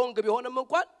ምክንያት ሮንግ ቢሆንም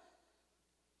እንኳን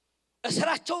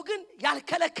እስራቸው ግን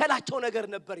ያልከለከላቸው ነገር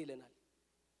ነበር ይለናል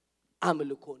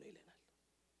አምልኮ ነው ይለናል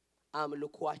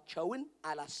አምልኮአቸውን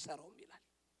አላሰረውም ይላል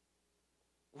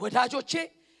ወዳጆቼ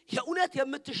የእውነት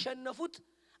የምትሸነፉት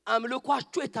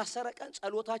አምልኮአችሁ የታሰረቀን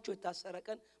ጸሎታችሁ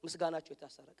የታሰረቀን ምስጋናችሁ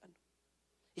የታሰረቀን ነው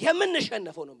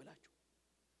የምንሸነፈው ነው ማለት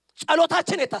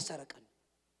ጸሎታችን የታሰረቀን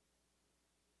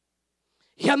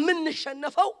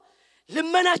የምንሸነፈው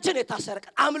ልመናችን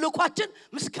የታሰረቀን አምልኮአችን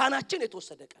ምስጋናችን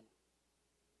የተወሰደቀን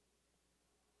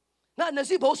ና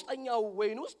እነዚህ በውስጠኛው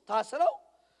ወይን ውስጥ ታስረው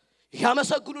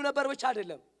ያመሰግኑ ነበር ብቻ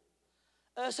አይደለም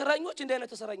እስረኞች እንደ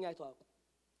አይነት እስረኛ አይተዋቁ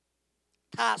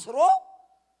ታስሮ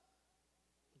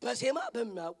በዜማ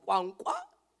በሚያቋንቋ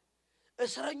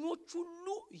እስረኞች ሁሉ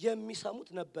የሚሰሙት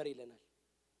ነበር ይለናል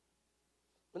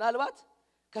ምናልባት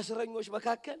ከእስረኞች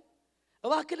መካከል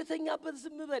እባክልተኛበት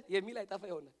ዝም በል የሚል አይጠፋ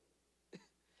ይሆናል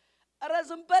አረ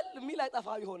ዝም በል የሚል አይጠፋ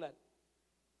ይሆናል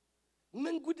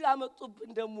ምን ጉድ አመጡብን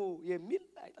ደሞ የሚል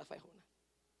አይጠፋ ይሆናል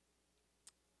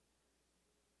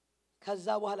ከዛ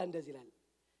በኋላ እንደዚህ ይላል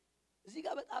እዚህ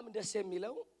ጋር በጣም ደስ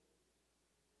የሚለው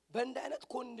በእንደ አይነት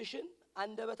ኮንዲሽን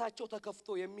አንደበታቸው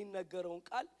ተከፍቶ የሚነገረውን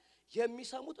ቃል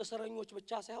የሚሰሙት እስረኞች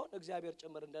ብቻ ሳይሆን እግዚአብሔር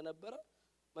ጭምር እንደነበረ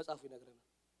መጽሐፉ ይነግረናል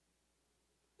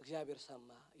እግዚአብሔር ሰማ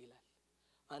ይላል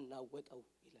አናወጠው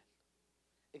ይላል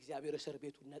እግዚአብሔር እስር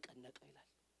ቤቱን ነቀነቀ ይላል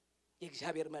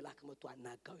የእግዚአብሔር መልአክ መጥቶ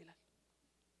አናጋው ይላል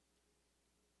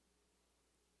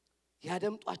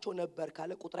ያደምጧቸው ነበር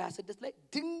ካለ ቁጥር 26 ላይ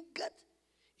ድንገት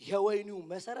የወይኑ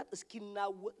መሰረት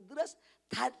እስኪናወጥ ድረስ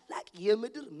ታላቅ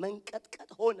የምድር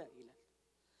መንቀጥቀጥ ሆነ ይላል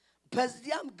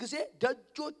በዚያም ጊዜ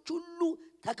ደጆች ሁሉ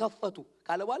ተከፈቱ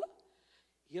ካለ በኋላ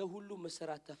የሁሉ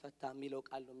መስራት ተፈታ የሚለው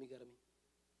ቃል ነው የሚገርመኝ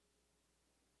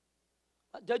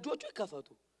ደጆቹ ይከፈቱ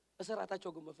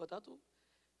እስራታቸው ግን መፈታቱ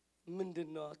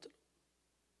ምንድነው አትሉ?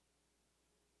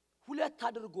 ሁለት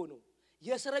አድርጎ ነው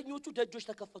የእስረኞቹ ደጆች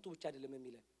ተከፈቱ ብቻ አይደለም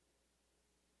የሚለው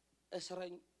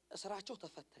እስራቸው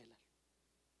ተፈታ ይላል።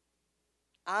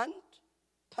 አንድ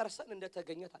ፐርሰን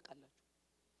እንደተገኘ ታውቃላችሁ።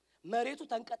 መሬቱ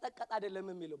ተንቀጠቀጥ አይደለም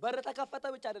የሚለው በር ተከፈተ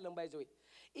ብቻ አይደለም ባይዘው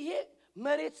ይሄ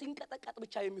መሬት ሲንቀጠቀጥ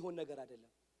ብቻ የሚሆን ነገር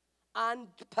አይደለም።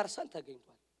 አንድ ፐርሰን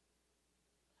ተገኝቷል።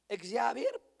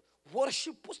 እግዚአብሔር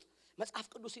ወርሺፕ ውስጥ መጽሐፍ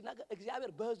ቅዱስ ሲናገር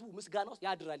እግዚአብሔር በህዝቡ ምስጋና ውስጥ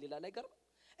ያድራል ይላል አይገርም?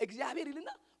 እግዚአብሔር ይልና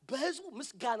በህዝቡ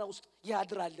ምስጋና ውስጥ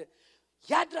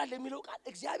ያድራል የሚለው ቃል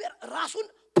እግዚአብሔር ራሱን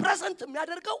ፕሬዘንት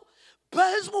የሚያደርገው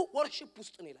በህዝቡ ወርሺፕ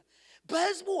ውስጥ ነው ይላል።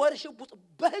 በህዝቡ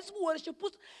ወርሺፕ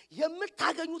ውስጥ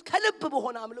የምታገኙት ከልብ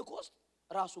በሆነ አምልኮ ውስጥ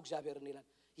ራሱ እግዚአብሔር ነው ይላል።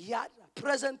 ያድራ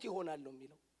ፕሬዘንት ይሆናል ነው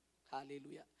የሚለው።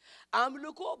 ሃሌሉያ።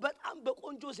 አምልኮ በጣም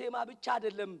በቆንጆ ዜማ ብቻ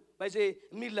አይደለም በዚህ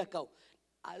የሚለካው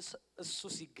እሱ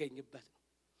ሲገኝበት ነው።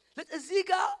 ለዚህ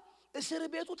ጋር እስር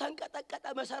ቤቱ ተንቀጠቀጠ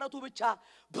መሰረቱ ብቻ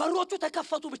በሮቹ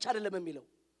ተከፈቱ ብቻ አይደለም የሚለው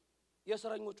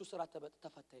የእስረኞቹ ስራት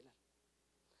ተፈታ ይላል።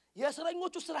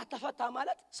 የእስረኞቹ ስራት ተፈታ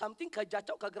ማለት ሳምቲንግ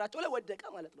ከእጃቸው ከእግራቸው ላይ ወደቀ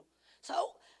ማለት ነው። ሰው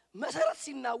መሰረት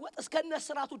ሲናወጥ እስከነ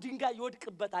ስራቱ ድንጋይ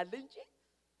ይወድቅበታል እንጂ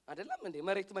አይደለም እንዴ?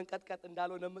 መሬት መንቀጥቀጥ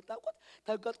እንዳልሆነ የምታውቁት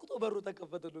ተንቀጥቅጦ በሩ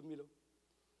ተከፈተ ነው የሚለው።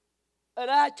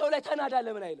 እላቸው ላይ ተናዳ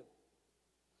ለምን አይልም?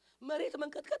 መሬት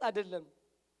መንቀጥቀጥ አይደለም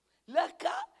ለካ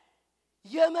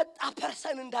የመጣ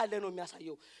ፐርሰን እንዳለ ነው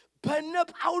የሚያሳየው። በነ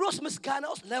ጳውሎስ ምስጋና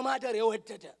ውስጥ ለማደር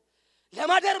የወደደ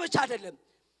ለማደር ብቻ አይደለም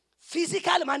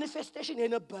ፊዚካል ማኒፌስቴሽን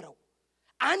የነበረው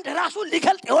አንድ ራሱን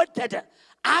ሊገልጥ የወደደ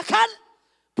አካል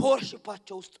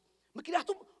በወርሺፓቸው ውስጥ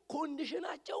ምክንያቱም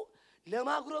ኮንዲሽናቸው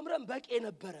ለማግሮምረም በቂ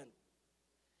ነበረ ነው።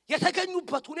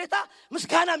 የተገኙበት ሁኔታ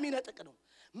ምስጋና የሚነጥቅ ነው።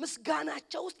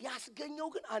 ምስጋናቸው ውስጥ ያስገኘው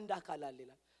ግን አንድ አካል አለ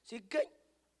ይላል። ሲገኝ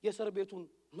የእስር ቤቱን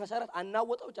መሰረት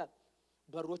አናወጠው ብቻ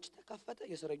በሮች ተከፈተ፣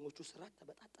 የእስረኞቹ ስራት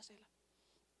ተበጣጠሰ ይላል።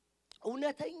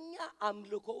 እውነተኛ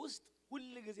አምልኮ ውስጥ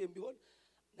ሁሉ ጊዜም ቢሆን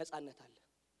ነፃነት አለ።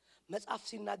 መጽሐፍ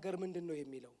ሲናገር ምንድነው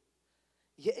የሚለው?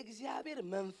 የእግዚአብሔር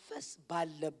መንፈስ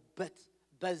ባለበት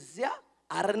በዚያ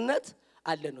አርነት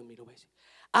አለ ነው የሚለው። ባይዚ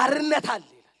አርነት አለ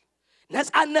ይላል፣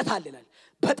 ነፃነት አለ ይላል።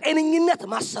 በጤንኝነት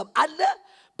ማሰብ አለ፣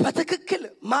 በትክክል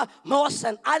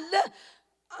መወሰን አለ።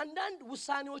 አንዳንድ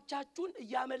ውሳኔዎቻችሁን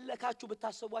እያመለካችሁ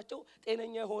ብታስቧቸው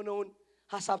ጤነኛ የሆነውን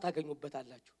ሐሳብ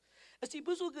ታገኙበታላችሁ። እስቲ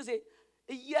ብዙ ጊዜ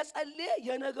እየጸለየ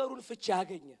የነገሩን ፍቺ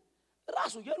ያገኘ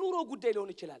ራሱ የኑሮ ጉዳይ ሊሆን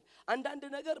ይችላል። አንዳንድ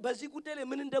ነገር በዚህ ጉዳይ ላይ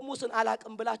ምን እንደሞስን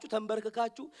አላቅም ብላችሁ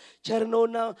ተንበርክካችሁ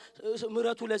ቸርነውና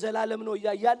ምሕረቱ ለዘላለም ነው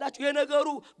ያያላችሁ የነገሩ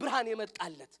ብርሃን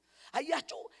የመጣለት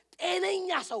አያችሁ። ጤነኛ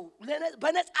ሰው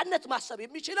በነፃነት ማሰብ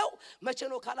የሚችለው መቼ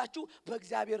ነው ካላችሁ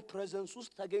በእግዚአብሔር ፕሬዘንስ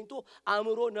ውስጥ ተገኝቶ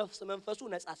አእምሮ፣ ነፍስ፣ መንፈሱ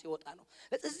ነፃ ሲወጣ ነው።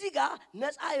 እዚህ ጋር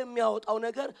ነፃ የሚያወጣው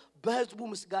ነገር በህዝቡ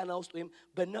ምስጋና ውስጥ ወይም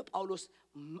በነ ጳውሎስ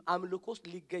አምልኮ ውስጥ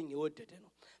ሊገኝ የወደደ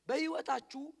ነው።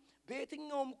 በህይወታችሁ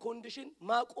በየትኛውም ኮንዲሽን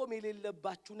ማቆም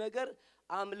የሌለባችሁ ነገር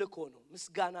አምልኮ ነው፣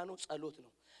 ምስጋና ነው፣ ጸሎት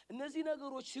ነው። እነዚህ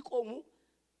ነገሮች ሲቆሙ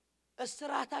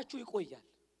እስራታችሁ ይቆያል።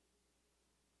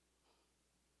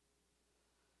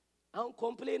 አሁን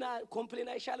ኮምፕሌን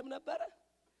አይሻልም ነበር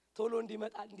ቶሎ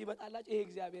እንዲመጣላችሁ። ይሄ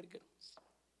እግዚአብሔር ግን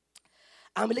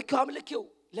አምልኬው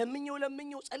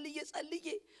ለምኜው ጸልዬ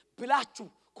ብላችሁ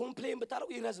ኮምፕሌን ብታረጉ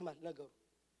ይረዝማል ነገሩ።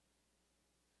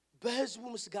 በህዝቡ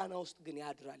ምስጋና ውስጥ ግን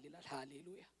ያድራል ይላል።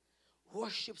 ሃሌሉያ።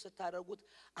 ወርሺፕ ስታደርጉት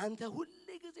አንተ ሁሉ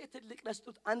ጊዜ ትልቅ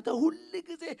ነስቱት አንተ ሁሉ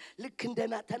ጊዜ ልክ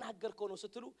እንደና ተናገርከው ነው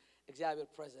ስትሉ እግዚአብሔር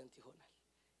ፕሬዘንት ይሆናል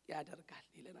ያደርጋል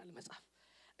ይለናል መጽሐፍ።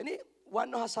 እኔ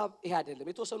ዋናው ሐሳብ ይሄ አይደለም።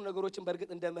 የተወሰኑ ነገሮችን በርግጥ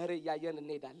እንደ ምህረት ያያየን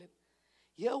እንሄዳለን።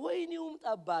 የወይኒውም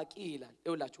ጠባቂ ይላል።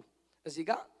 ይውላችሁ እዚህ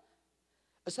ጋር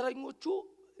እስረኞቹ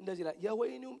እንደዚህ ላይ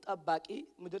የወይኒውም ጠባቂ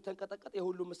ምድር ተንቀጠቀጠ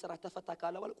የሁሉም እስራት ተፈታ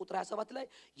ካለ በኋላ ቁጥር 27 ላይ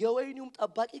የወይኒውም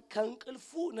ጠባቂ ከእንቅልፉ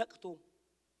ነቅቶ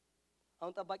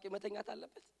አሁን ጠባቂ መተኛት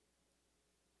አለበት።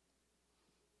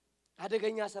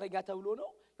 አደገኛ እስረኛ ተብሎ ነው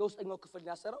የውስጠኛው ክፍል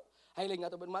ያሰረው። ኃይለኛ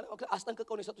ተብሎ ማለት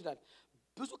አስጠንቅቀው ነው የሰጡት ይላል።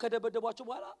 ብዙ ከደበደቧቸው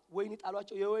በኋላ ወይኒ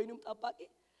ጣሏቸው። የወይኒውም ጠባቂ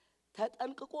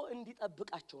ተጠንቅቆ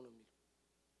እንዲጠብቃቸው ነው የሚለው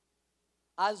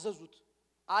አዘዙት።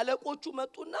 አለቆቹ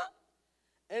መጡና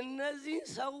እነዚህ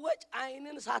ሰዎች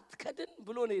አይንን ሳትከድን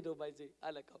ብሎ ነው ሄደው ባይዘ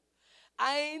አለቃው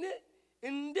አይን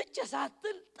እንድጭ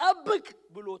ሳትል ጠብቅ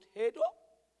ብሎት ሄዶ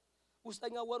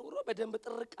ውስጠኛው ወርውሮ በደንብ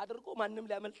ጥርቅ አድርጎ ማንንም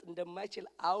ሊያመልጥ እንደማይችል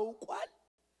አውቋል።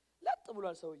 ለጥ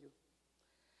ብሏል ሰውየው።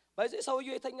 ባይዘ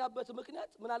ሰውየው የተኛበት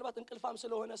ምክንያት ምናልባት እንቅልፋም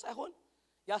ስለሆነ ሳይሆን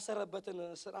ያሰረበትን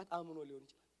ስርዓት አምኖ ሊሆን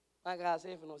ይችላል። አጋ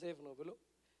ሴፍ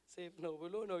ነው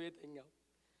ብሎ ነው የተኛው።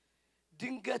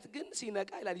 ድንገት ግን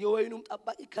ሲነቃ ይላል የወይኑም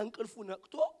ጠባቂ ከእንቅልፉ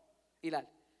ነቅቶ ይላል።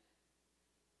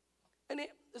 እኔ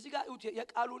እዚህ ጋር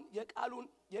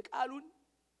የቃሉን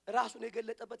ራሱን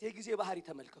የገለጠበት የጊዜ ባህሪ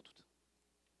ተመልከቱት።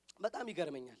 በጣም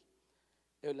ይገርመኛል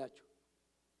ይላችሁ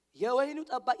የወይኒው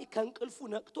ጠባቂ ከንቅልፉ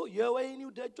ነቅቶ የወይኒው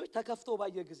ደጆች ተከፍተው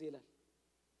ባየ ጊዜ ይላል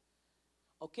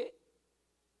ኦኬ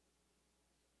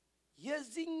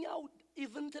የዚህኛው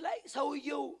ኢቨንት ላይ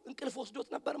ሰውየው እንቅልፍ ወስዶት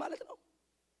ነበር ማለት ነው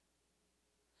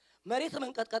መሬት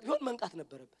መንቀጥቀጥ ቢሆን መንቃት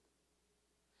ነበረበት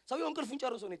ሰውየው እንቅልፉን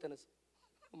ጨርሶ ነው የተነሳው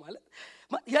ማለት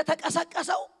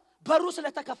የተቀሰቀሰው በሩ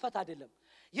ስለተከፈተ አይደለም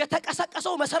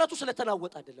የተቀሰቀሰው መሰረቱ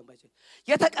ስለተናወጠ አይደለም ባይዘ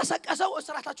የተቀሰቀሰው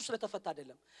እስራታችሁ ስለተፈታ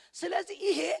አይደለም ስለዚህ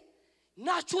ይሄ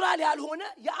ናቹራል ያልሆነ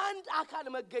የአንድ አካል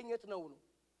መገኘት ነው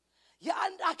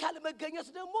የአንድ አካል መገኘት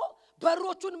ደግሞ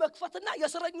በሮቹን መክፈትና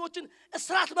የእስረኞችን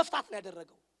እስራት መፍታት ነው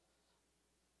ያደረገው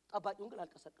ጠባቂውን ግን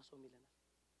አልቀሰቀሰውም ይለናል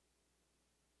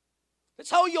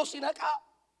ሰውየው ሲነቃ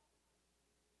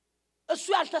እሱ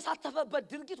ያልተሳተፈበት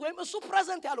ድርጊት ወይም እሱ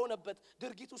ፕሬዘንት ያልሆነበት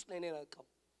ድርጊት ውስጥ ነው የነቃው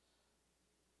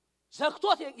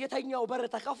ዘክቶት የተኛው በር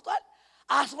ተከፍቷል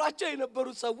አስሯቸው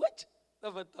የነበሩት ሰዎች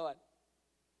ተፈተዋል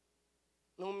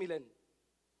ነው የሚለን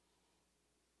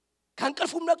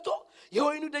ከንቅልፉም ነቅቶ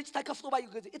የወይኑ ደጅ ተከፍቶ ባየ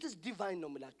ጊዜ it is divine ነው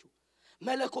የምላችሁ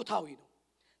መለኮታዊ ነው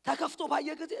ተከፍቶ ባየ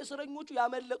ጊዜ እስረኞቹ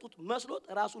ያመለጡት መስሎት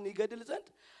ራሱን ይገድል ዘንድ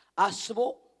አስቦ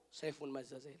ሰይፉን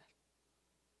መዘዘ ይላል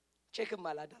ቼክም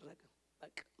አላደረገም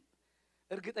በቃ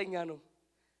እርግጠኛ ነው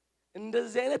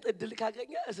እንደዚህ አይነት እድል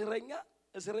ካገኘ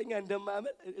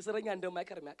እስረኛ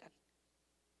እንደማይቀር ያውቃል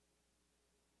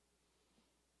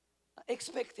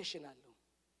ኤክስፔክቴሽን አለው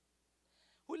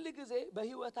ሁሉ ጊዜ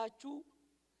በህይወታችሁ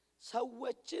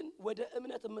ሰዎችን ወደ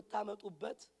እምነት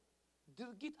የምታመጡበት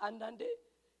ድርጊት አንዳንዴ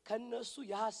ከነሱ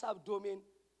የሐሳብ ዶሜን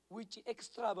which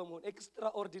ኤክስትራ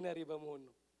ኦርዲነሪ በመሆን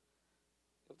ነው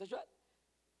ወጥቷል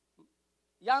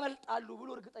ያመልጣሉ ብሎ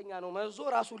እርግጠኛ ነው መዞ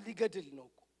ራሱ ሊገድል ነው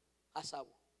ሐሳቡ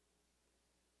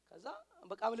ከዛ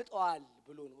በቃ አምልጠዋል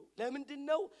ብሎ ነው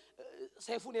ለምንድነው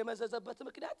ሰይፉን የመዘዘበት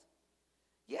ምክንያት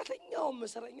የትኛው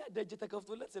እስረኛ ደጅ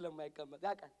ተከፍቶለት ስለማይቀመጥ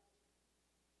ያውቃል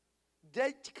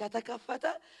ደጅ ከተከፈተ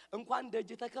እንኳን ደጅ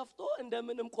ተከፍቶ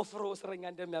እንደምንም ቆፍሮ እስረኛ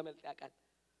እንደሚያመልጥ ያውቃል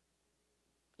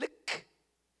ልክ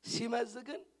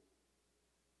ሲመዝግን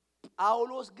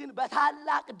ጳውሎስ ግን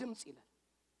በታላቅ ድምጽ ይላል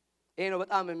ይሄ ነው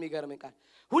በጣም የሚገርመኝ ቃል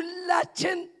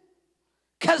ሁላችን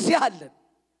ከዚህ አለን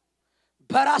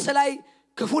በራስ ላይ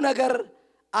ክፉ ነገር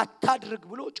አታድርግ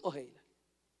ብሎ ጮኸ ይላል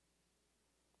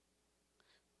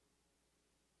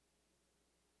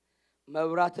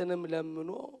መብራትንም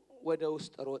ለምኖ ወደ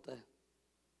ውስጥ ሮጠ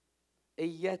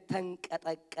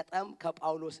እየተንቀጠቀጠም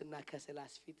ከጳውሎስና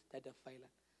ከሲላስ ፊት ተደፋ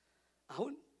ይላል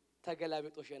አሁን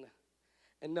ተገላብጦሽና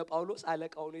እነ ጳውሎስ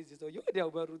አለቃው ነው እዚህ ሰውየው ወዲያው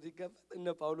በሩ ሲከፈት እነ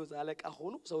ጳውሎስ አለቃ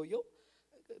ሆኖ ሰውየው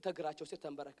ተግራቸው ሲል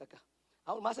ተንበረከከ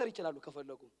አሁን ማሰር ይችላሉ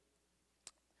ከፈለጉ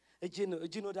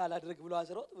እጅን ወደ አላድርግ ብሎ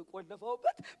አስረው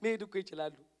ቆልፈውበት መሄድ እኮ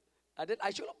ይችላሉ አይደል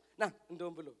አይችሉም ና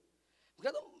እንደውም ብሎ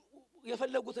ምክንያቱም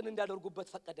የፈለጉትን እንዲያደርጉበት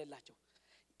ፈቀደላቸው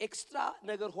ኤክስትራ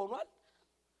ነገር ሆኗል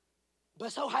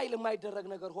በሰው ኃይል የማይደረግ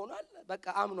ነገር ሆኗል በቃ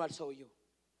አምኗል ሰውየው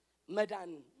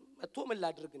መዳን መጥቶ ምን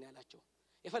ላድርግ ነው ያላቸው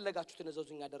የፈለጋችሁትን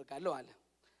እዘዙኝ አደርጋለሁ አለ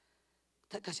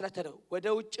ተከስራተው ወደ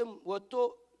ውጭም ወጥቶ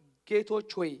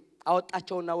ጌቶች ሆይ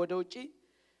አወጣቸውና ወደ ውጪ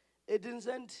እድን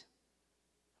ዘንድ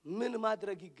ምን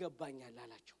ማድረግ ይገባኛል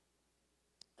አላቸው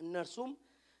እነርሱም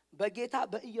በጌታ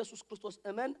በኢየሱስ ክርስቶስ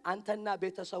እመን አንተና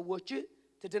ቤተሰቦች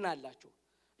ትድናላችሁ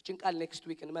እቺን ቃል ኔክስት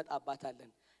ዊክ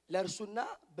እንመጣባታለን ለርሱና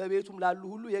በቤቱም ላሉ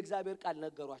ሁሉ የእግዚአብሔር ቃል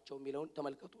ነገሯቸው የሚለውን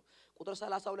ተመልከቱ ቁጥር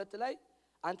 32 ላይ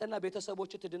አንተና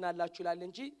ቤተሰቦች ትድናላችሁ ይላል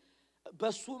እንጂ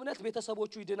በሱ እምነት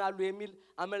ቤተሰቦቹ ይድናሉ የሚል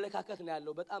አመለካከት ነው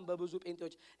ያለው በጣም በብዙ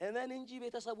ጴንጤዎች እመን እንጂ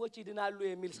ቤተሰቦች ይድናሉ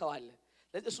የሚል ሰው አለ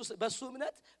ለሱ በሱ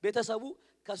እምነት ቤተሰቡ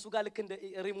ከሱ ጋር ልክ እንደ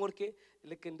ሪሞርኬ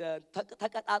ልክ እንደ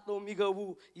ተቀጣጥሎ የሚገቡ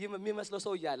የሚመስለው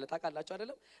ሰው ይያለ ታውቃላችሁ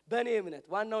አይደለም በኔ እምነት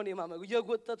ዋናውን የማመን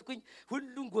እየጎተትኩኝ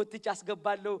ሁሉን ጎትች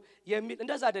አስገባለሁ የሚል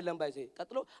እንደዛ አይደለም ባይዘ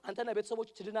ቀጥሎ አንተና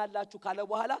ቤተሰቦች ትድናላችሁ ካለ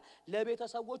በኋላ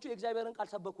ለቤተሰቦቹ የእግዚአብሔርን ቃል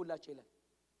ሰበኩላቸው ይላል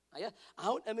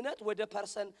አሁን እምነት ወደ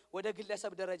ፐርሰን ወደ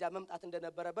ግለሰብ ደረጃ መምጣት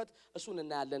እንደነበረበት እሱን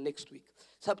እናያለን ኔክስት ዊክ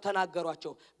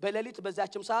ተናገሯቸው በሌሊት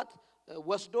በዛችም ሰዓት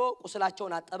ወስዶ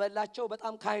ቁስላቸውን አጠበላቸው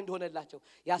በጣም ካይንድ ሆነላቸው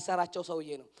ያሰራቸው ሰውዬ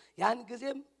ነው ያን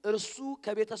ጊዜም እርሱ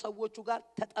ከቤተሰቦቹ ጋር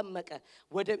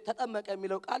ተጠመቀ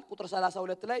የሚለው ቃል ቁጥር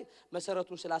 32 ላይ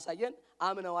መሰረቱን ስላሳየን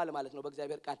አምነዋል ማለት ነው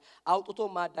በእግዚአብሔር ቃል አውጥቶ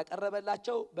ማዳ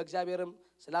ቀረበላቸው በእግዚአብሔርም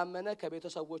ስላመነ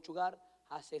ከቤተሰቦቹ ጋር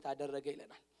ሐሴት አደረገ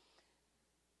ይለናል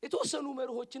የተወሰኑ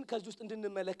መርሆችን ከዚህ ውስጥ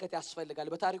እንድንመለከት ያስፈልጋል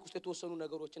በታሪክ ውስጥ የተወሰኑ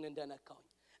ነገሮችን እንደነካው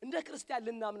እንደ ክርስቲያን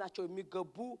ልናምናቸው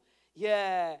የሚገቡ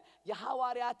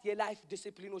የሐዋርያት የላይፍ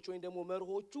ዲሲፕሊኖች ወይ ደግሞ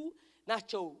መርሆቹ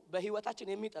ናቸው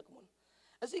በህይወታችን የሚጠቅሙን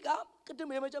እዚህ ጋር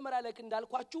ቅድም የመጀመሪያ ላይ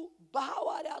እንዳልኳችሁ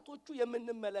በሐዋርያቶቹ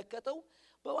የምንመለከተው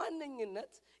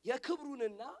በዋነኝነት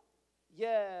የክብሩንና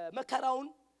የመከራውን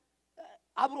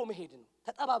አብሮ መሄድ ነው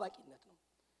ተጠባባቂነት ነው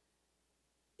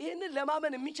ይሄንን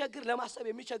ለማመን የሚቸግር ለማሰብ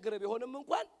የሚቸግር ቢሆንም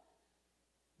እንኳን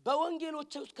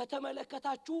በወንጌሎች ውስጥ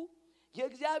ከተመለከታችሁ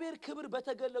የእግዚአብሔር ክብር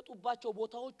በተገለጡባቸው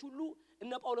ቦታዎች ሁሉ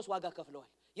እነ ጳውሎስ ዋጋ ከፍለዋል።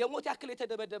 የሞት ያክል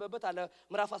የተደበደበበት አለ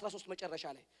ምዕራፍ 13 መጨረሻ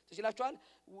ላይ ትችላችኋል።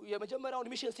 የመጀመሪያውን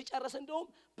ሚሽን ሲጨርስ እንደውም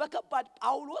በከባድ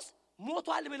ጳውሎስ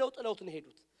ሞቷል ብለው ጥለውት ነው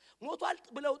ሄዱት። ሞቷል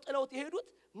ብለው ጥለውት የሄዱት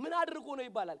ምን አድርጎ ነው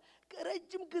ይባላል?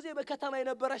 ረጅም ጊዜ በከተማ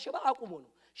የነበረ ሽባ አቁሞ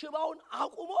ነው። ሽባውን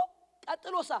አቁሞ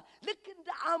ቀጥሎሳ ልክ እንደ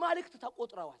አማልክት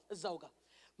ተቆጥረዋል እዛው ጋር።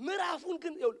 ምዕራፉን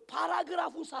ግን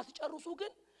ፓራግራፉን ሳትጨርሱ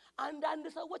ግን አንዳንድ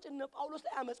ሰዎች እነ ጳውሎስ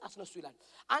ላይ አመጽ አስነሱ ይላል።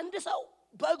 አንድ ሰው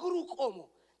በእግሩ ቆሞ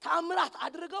ታምራት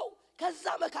አድርገው ከዛ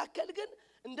መካከል ግን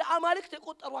እንደ አማልክት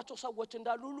የቆጠሯቸው ሰዎች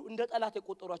እንዳሉ ሁሉ እንደ ጠላት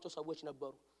የቆጠሯቸው ሰዎች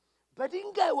ነበሩ።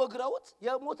 በድንጋይ ወግረውት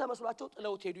የሞተ መስሏቸው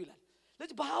ጥለውት ሄዱ ይላል።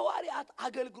 ስለዚህ በሐዋርያት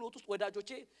አገልግሎት ውስጥ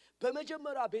ወዳጆቼ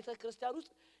በመጀመሪያ ቤተክርስቲያን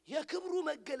ውስጥ የክብሩ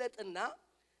መገለጥና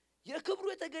የክብሩ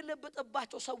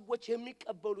የተገለበጠባቸው ሰዎች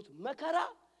የሚቀበሉት መከራ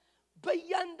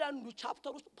በእያንዳንዱ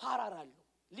ቻፕተር ውስጥ ፓራራል ነው፣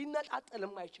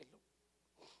 ሊነጣጠልም አይችልም።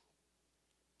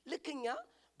 ልክኛ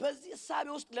በዚህ ሐሳብ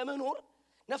ውስጥ ለመኖር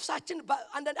ነፍሳችን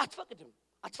አንዳንድ አትፈቅድም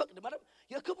ማለት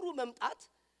የክብሩ መምጣት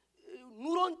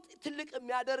ኑሮን ትልቅ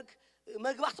የሚያደርግ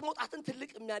መግባት መውጣትን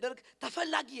ትልቅ የሚያደርግ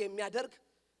ተፈላጊ የሚያደርግ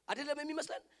አይደለም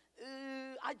የሚመስለን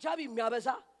አጃቢ የሚያበዛ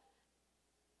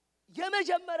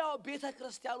የመጀመሪያው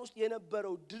ቤተክርስቲያን ውስጥ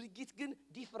የነበረው ድርጊት ግን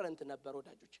ዲፈረንት ነበር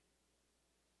ወዳጆች።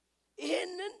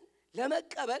 ይሄንን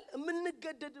ለመቀበል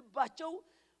የምንገደድባቸው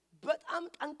በጣም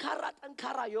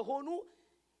ጠንካራ የሆኑ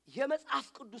የመጽሐፍ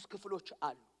ቅዱስ ክፍሎች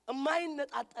አሉ።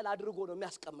 የማይነጣጠል አድርጎ ነው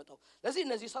የሚያስቀምጠው። ለዚህ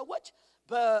እነዚህ ሰዎች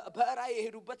በራእይ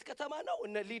የሄዱበት ከተማ ነው።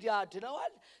 እነ ሊዲያ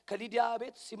ድነዋል። ከሊዲያ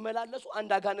ቤት ሲመላለሱ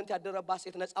አንድ አጋንንት ያደረባት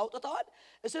ሴት ነፃ አውጥተዋል።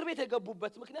 እስር ቤት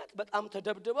የገቡበት ምክንያት በጣም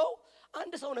ተደብድበው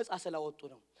አንድ ሰው ነፃ ስላወጡ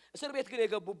ነው። እስር ቤት ግን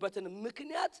የገቡበትን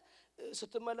ምክንያት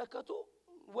ስትመለከቱ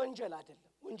ወንጀል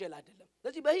አይደለም።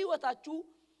 ስለዚህ በህይወታችሁ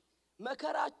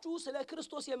መከራችሁ ስለ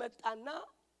ክርስቶስ የመጣና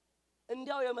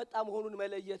እንዲያው የመጣ መሆኑን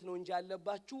መለየት ነው እንጂ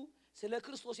ያለባችሁ ስለ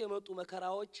ክርስቶስ የመጡ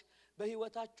መከራዎች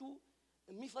በህይወታችሁ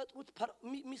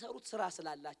የሚሰሩት ስራ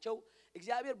ስላላቸው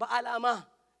እግዚአብሔር በዓላማ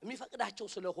የሚፈቅዳቸው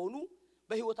ስለሆኑ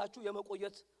በህይወታችሁ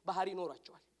የመቆየት ባህሪ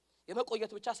ይኖራቸዋል።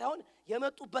 የመቆየት ብቻ ሳይሆን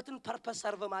የመጡበትን ፐርፐስ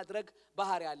ሰርቭ ማድረግ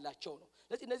ባህሪ ያላቸው ነው።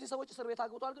 ስለዚህ እነዚህ ሰዎች እስር ቤት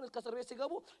አግብተዋል። ግን እስከ እስር ቤት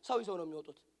ሲገቡ ሰው ይዘው ነው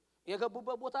የሚወጡት።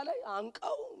 የገቡበት ቦታ ላይ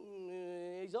አንቀው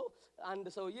ይዘው አንድ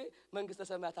ሰውዬ መንግስተ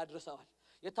ሰማያት አድርሰዋል።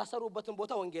 የታሰሩበትን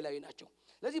ቦታ ወንጌላዊ ናቸው።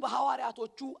 ስለዚህ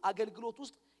በሐዋርያቶቹ አገልግሎት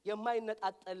ውስጥ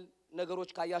የማይነጣጠል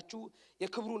ነገሮች ካያችሁ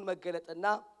የክብሩን መገለጥና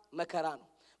መከራ ነው።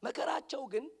 መከራቸው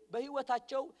ግን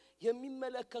በህይወታቸው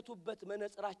የሚመለከቱበት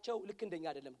መነጽራቸው ልክ እንደኛ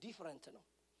አይደለም፣ ዲፈረንት ነው።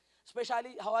 ስፔሻሊ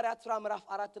ሐዋርያት ሥራ ምዕራፍ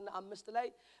 4 እና 5 ላይ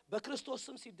በክርስቶስ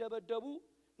ስም ሲደበደቡ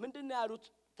ምንድነው ያሉት?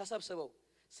 ተሰብስበው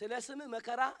ስለ ስም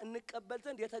መከራ እንቀበል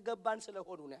ዘንድ የተገባን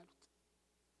ስለሆኑ ነው ያሉት።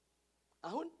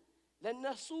 አሁን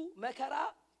ለነሱ መከራ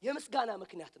የምስጋና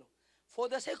ምክንያት ነው። for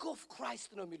the sake of Christ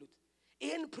ነው የሚሉት።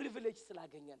 ይሄን ፕሪቪሌጅ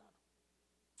ስላገኘና ነው።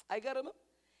 አይገርምም?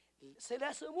 ስለ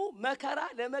ስሙ መከራ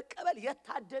ለመቀበል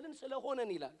የታደልን ስለሆነን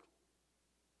ይላሉ።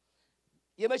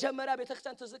 የመጀመሪያ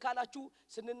ቤተክርስቲያን ትዝ ካላችሁ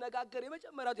ስንነጋገር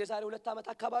የመጀመሪያው የዛሬ 2 ዓመት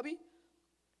አካባቢ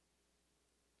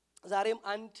ዛሬም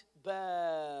አንድ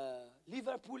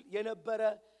በሊቨርፑል የነበረ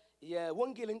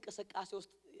የወንጌል እንቅስቃሴ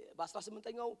ውስጥ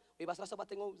በ18ኛው ወይ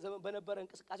በ17ኛው ዘመን በነበረ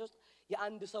እንቅስቃሴ ውስጥ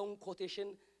የአንድ ሰውን ኮቴሽን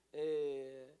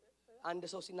አንድ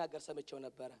ሰው ሲናገር ሰምቼው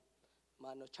ነበር።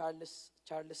 ማነው?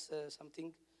 ቻርልስ something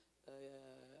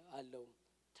አለው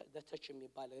the touch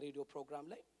የሚባል ሬዲዮ ፕሮግራም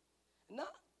ላይ እና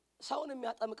ሰውን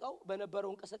የሚያጠምቀው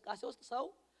በነበረው እንቅስቃሴ ውስጥ ሰው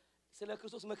ስለ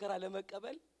ክርስቶስ መከራ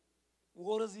ለመቀበል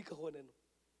ወርዚ ከሆነ ነው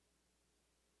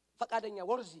ፈቃደኛ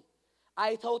ወርዚ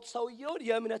አይተውት ሰውየውን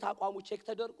የእምነት አቋሙ ቼክ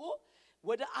ተደርጎ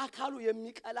ወደ አካሉ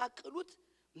የሚቀላቅሉት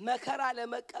መከራ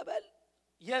ለመቀበል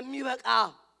የሚበቃ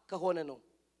ከሆነ ነው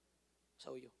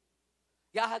ሰውየው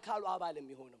የአካሉ አባል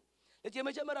የሚሆነው። ለዚህ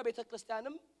የመጀመሪያ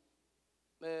ቤተክርስቲያንም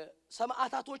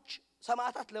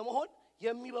ሰማዕታት ለመሆን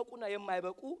የሚበቁና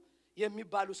የማይበቁ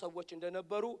የሚባሉ ሰዎች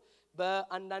እንደነበሩ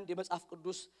በአንዳንድ የመጽሐፍ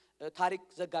ቅዱስ ታሪክ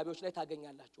ዘጋቢዎች ላይ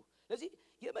ታገኛላችሁ። ስለዚህ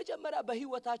የመጀመሪያ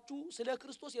በህይወታችሁ ስለ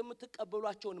ክርስቶስ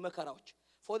የምትቀበሏቸውን መከራዎች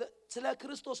ስለ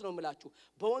ክርስቶስ ነው የምላችሁ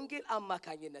በወንጌል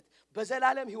አማካኝነት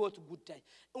በዘላለም ህይወት ጉዳይ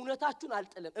እምነታችሁን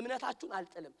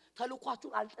አልጥልም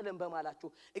ተልኳችሁን አልጥልም በማላችሁ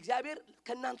እግዚአብሔር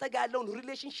ከናንተ ጋር ያለውን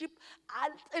ሪሌሽንሺፕ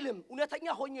አልጥልም፣ እውነተኛ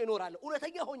ሆኜ እኖራለሁ፣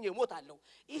 እውነተኛ ሆኜ እሞታለሁ፣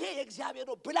 ይሄ የእግዚአብሔር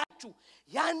ነው ብላችሁ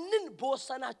ያንን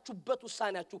በወሰናችሁበት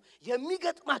ውሳኔያችሁ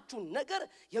የሚገጥማችሁን ነገር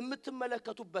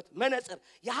የምትመለከቱበት መነጽር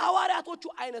የሐዋርያቶቹ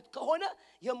አይነት ከሆነ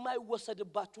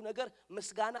የማይወሰድባችሁ ነገር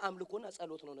ምስጋና አምልኮና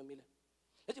ጸሎት ነው የሚለው።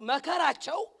 ስለዚህ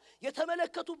መከራቸው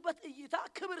የተመለከቱበት እይታ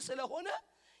ክብር ስለሆነ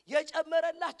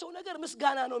የጨመረላቸው ነገር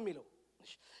ምስጋና ነው የሚለው።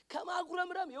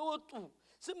 ከማጉረምረም የወጡ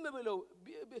ዝም ብለው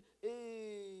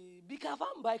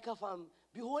ቢከፋም ባይከፋም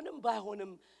ቢሆንም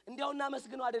ባይሆንም እንዲያውና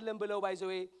መስግነው አይደለም ብለው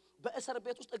ባይዘው በእስር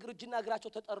ቤት ውስጥ እግርጅና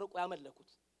እግራቸው ተጠርቆ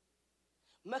ያመለኩት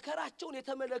መከራቸውን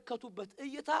የተመለከቱበት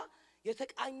እይታ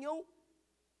የተቃኘው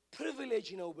ፕሪቪሌጅ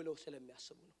ነው ብለው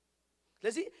ስለሚያስቡ ነው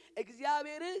ስለዚህ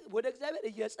እግዚአብሔር ወደ እግዚአብሔር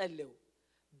እየጸለዩ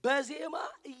በዜማ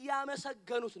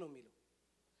እያመሰገኑት ነው የሚለው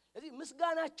ስለዚህ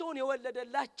ምስጋናቸውን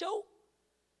የወለደላቸው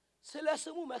ስለ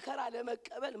ስሙ መከራ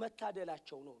ለመቀበል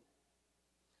መታደላቸው ነው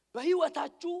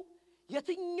በህይወታችሁ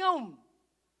የትኛውም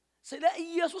ስለ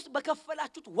ኢየሱስ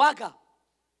በከፈላችሁት ዋጋ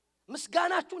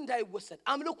ምስጋናችሁ እንዳይወሰድ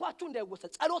አምልኳችሁ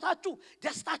እንዳይወሰድ ጸሎታችሁ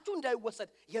ደስታችሁ እንዳይወሰድ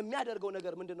የሚያደርገው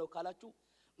ነገር ምንድነው ካላችሁ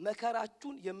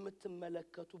መከራችሁን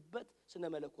የምትመለከቱበት ስነ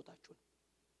መለኮታችሁ ነው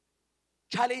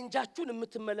ቻሌንጃችሁን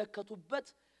የምትመለከቱበት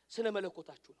ስነ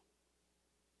መለኮታችሁ ነው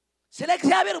ስለ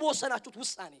እግዚአብሔር በወሰናችሁት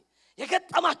ውሳኔ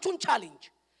የገጠማችሁን ቻሌንጅ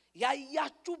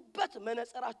ያያችሁበት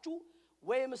መነጽራችሁ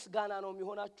ወይ ምስጋና ነው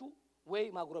የሚሆናችሁ ወይ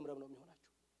ማጉረምረም ነው የሚሆናችሁ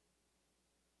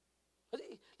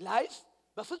ስለዚህ ላይፍ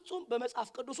በፍጹም በመጽሐፍ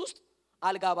ቅዱስ ውስጥ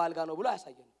አልጋ ባልጋ ነው ብሎ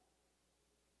ያሳየን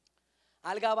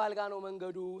አልጋ ባልጋ ነው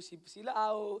መንገዱ ሲላ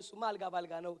አው ሱማ አልጋ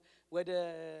ባልጋ ነው ወደ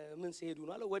ምን ሲሄዱ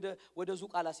ነው አለ ወደ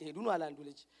ዙቃላ ሲሄዱ ነው አለ አንዱ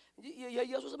ልጅ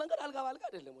የኢየሱስ መንገድ አልጋ ባልጋ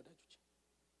አይደለም ወዳጆች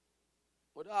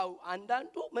ወዳው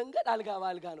አንዳንዱ መንገድ አልጋ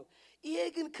ባልጋ ነው ይሄ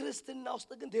ግን ክርስትና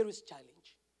ውስጥ ግን there is challenge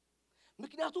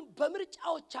ምክንያቱም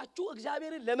በምርጫዎቻችሁ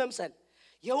እግዚአብሔርን ለመምሰል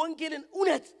የወንጌልን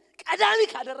እውነት ቀዳሚ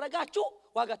ካደረጋችሁ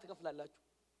ዋጋ ተከፍላላችሁ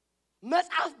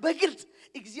መጽሐፍ በግልጽ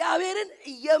እግዚአብሔርን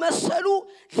እየመሰሉ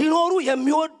ሊኖሩ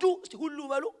የሚወዱ እስቲ ሁሉ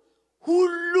በሉ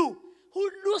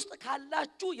ሁሉ ውስጥ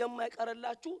ካላችሁ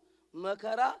የማይቀርላችሁ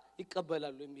መከራ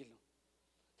ይቀበላሉ የሚል ነው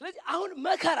ስለዚህ አሁን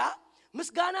መከራ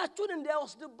ምስጋናችሁን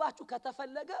እንዳይወስድባችሁ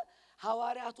ከተፈለገ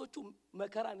ሐዋርያቶቹ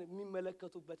መከራን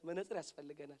የሚመለከቱበት መነጽር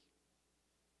ያስፈልገናል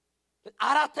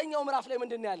አራተኛው ምዕራፍ ላይ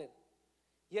ምንድነው ያለን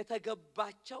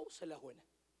የተገባቸው ስለሆነ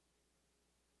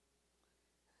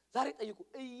ዛሬ ጠይቁ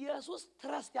ኢየሱስ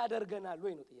ትረስት ያደርገናል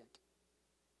ወይ ነው ጥያቄ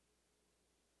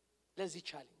ለዚህ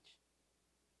ቻሌንጅ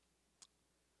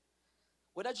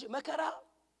ወዳጅ መከራ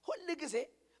ሁሉ ጊዜ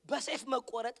በሰይፍ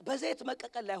መቆረጥ በዘይት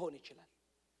መቀቀል ላይሆን ይችላል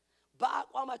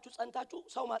በአቋማችሁ ጸንታችሁ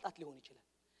ሰው ማጣት ሊሆን ይችላል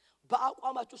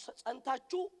በአቋማችሁ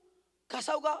ጸንታችሁ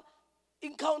ከሰው ጋር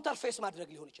ኢንካውንተር ፌስ ማድረግ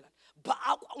ሊሆን ይችላል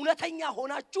በእውነተኛ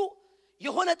ሆናችሁ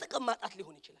የሆነ ጥቅም ማጣት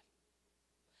ሊሆን ይችላል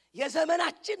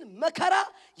የዘመናችን መከራ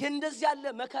የእንደዚህ ያለ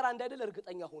መከራ እንዳይደል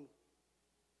እርግጠኛ ሆኑ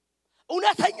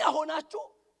እውነተኛ ሆናችሁ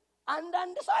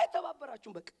አንዳንድ ሰው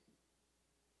አይተባበራችሁም በቃ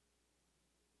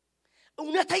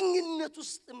እውነተኝነት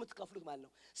ውስጥ የምትከፍሉት ማለት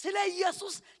ነው ስለ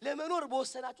ኢየሱስ ለመኖር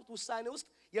በወሰናችሁት ውሳኔ ውስጥ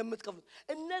የምትከፍሉት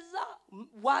እነዛ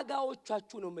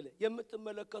ዋጋዎቻችሁ ነው ማለት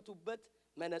የምትመለከቱበት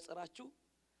መነጽራችሁ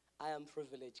I am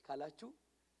privileged ካላችሁ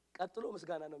ቀጥሎ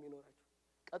ምስጋና ነው የሚኖራችሁ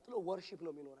ቀጥሎ worship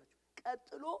ነው የሚኖራችሁ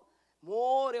ቀጥሎ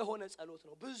ሞር የሆነ ጸሎት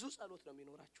ነው ብዙ ጸሎት ነው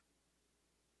የሚኖራችሁ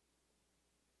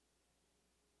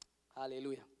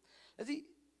ሃሌሉያ ስለዚህ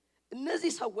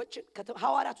እነዚህ ሰዎች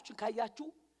ሐዋርያቶችን ካያችሁ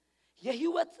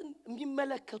የህይወትን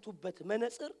የሚመለከቱበት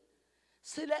መነጽር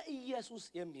ስለ ኢየሱስ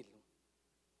የሚል ነው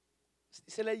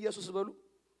ስለ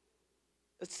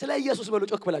ኢየሱስ በሉ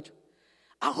ጮክ ብላችሁ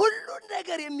ሁሉ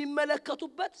ነገር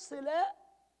የሚመለከቱበት ስለ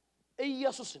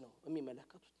ኢየሱስ ነው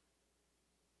የሚመለከቱት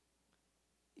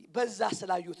በዛ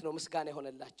ስላዩት ነው ምስጋና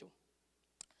የሆነላቸው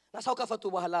ናሳው ከፈቱ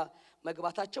በኋላ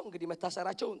መግባታቸው እንግዲህ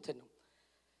መታሰራቸው እንትን ነው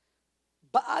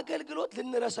በአገልግሎት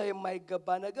ልንረሳው የማይገባ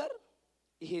ነገር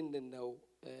ይሄንን ነው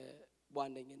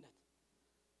በዋነኝነት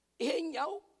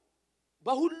ይሄኛው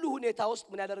በሁሉ ሁኔታ ውስጥ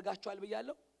ምን ያደርጋቸዋል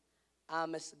ብያለሁ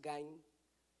አመስጋኝ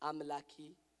አምላኪ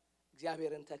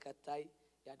እግዚአብሔርን ተከታይ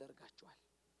ያደርጋቸዋል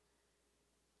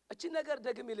እቺ ነገር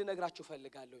ደግሜ ልነግራችሁ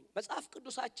ፈልጋለሁ መጽሐፍ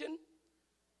ቅዱሳችን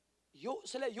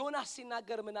ስለ ዮናስ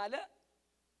ሲናገር ምን አለ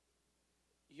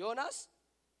ዮናስ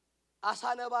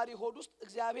አሳነባሪ ሆድ ውስጥ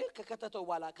እግዚአብሔር ከከተተው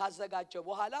በኋላ ካዘጋጀ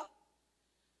በኋላ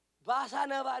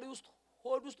በአሳነባሪ ውስጥ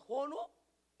ሆድ ውስጥ ሆኖ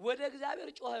ወደ እግዚአብሔር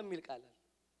ጮኸ የሚል ቃል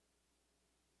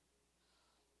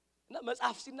እና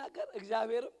መጽሐፍ ሲናገር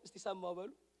እግዚአብሔርም እስቲ ሰማው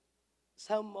በሉ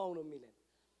ሰማው ነው የሚለን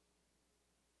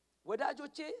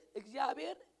ወዳጆቼ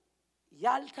እግዚአብሔር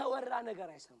ያልተወራ ነገር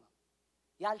አይሰማም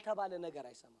ያልተባለ ነገር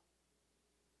አይሰማም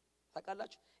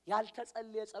ታውቃላችሁ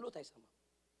ያልተጸለየ ጸሎት አይሰማም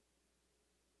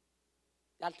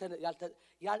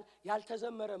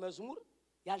ያልተዘመረ መዝሙር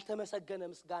ያልተመሰገነ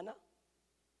ምስጋና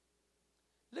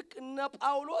ልክ እነ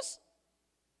ጳውሎስ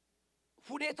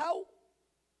ሁኔታው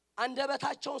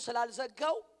አንደበታቸውን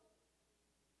ስላልዘጋው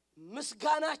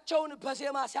ምስጋናቸውን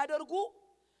በዜማ ሲያደርጉ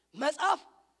መጽሐፍ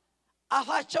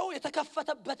አፋቸው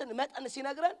የተከፈተበትን መጠን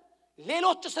ሲነግረን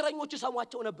ሌሎች እስረኞች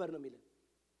ሰሟቸው ነበር ነው የሚለው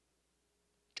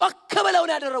ጮክ ብለው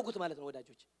ያደረጉት ማለት ነው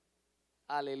ወዳጆች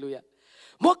ሃሌሉያ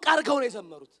ሞቅ አድርገው ነው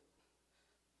የዘመሩት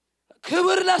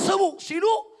ክብር ለስሙ ሲሉ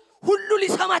ሁሉ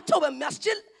ሊሰማቸው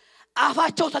በሚያስችል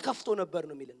አፋቸው ተከፍቶ ነበር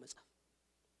ነው የሚለን መጽሐፍ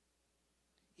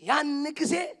ያን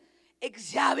ጊዜ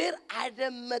እግዚአብሔር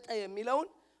አደመጠ የሚለውን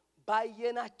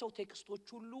ባየናቸው ቴክስቶች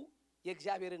ሁሉ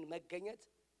የእግዚአብሔርን መገኘት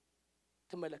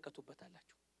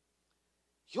ተመለከቱበታላችሁ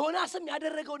ዮናስም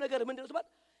ያደረገው ነገር ምንድነው ተባለ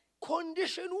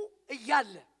ኮንዲሽኑ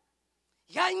እያለ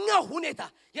ያኛው ሁኔታ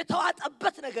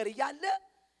የተዋጠበት ነገር እያለ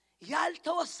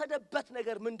ያልተወሰደበት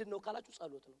ነገር ምንድነው ካላችሁ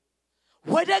ጸሎት ነው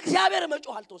ወደ እግዚአብሔር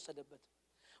መጮህ አልተወሰደበት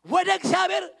ወደ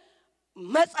እግዚአብሔር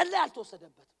መጸለይ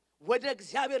አልተወሰደበት ወደ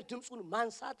እግዚአብሔር ድምጹን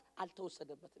ማንሳት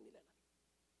አልተወሰደበትም ይላል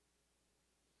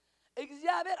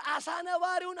እግዚአብሔር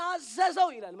አሳነባሪውን አዘዘው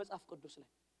ይላል መጽሐፍ ቅዱስ ላይ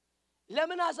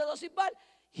ለምን አዘዘው ሲባል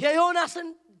የዮናስን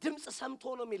ድምጽ ሰምቶ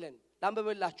ነው የሚለን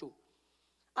ላንበበላችሁ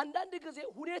አንዳንድ ጊዜ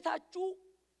ሁኔታችሁ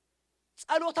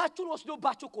ጸሎታችሁን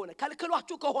ወስዶባችሁ ከሆነ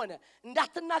ከልክሏችሁ ከሆነ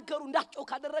እንዳትናገሩ እንዳትጮህ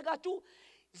ካደረጋችሁ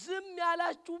ዝም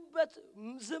ያላችሁበት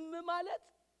ዝም ማለት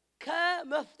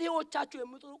ከመፍትሄዎቻችሁ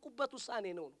የምትርቁበት ውሳኔ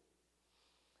ነው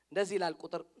እንደዚህ ይላል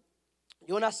ቁጥር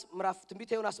ዮናስ ምዕራፍ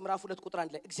ትንቢተ ዮናስ ምዕራፍ 2 ቁጥር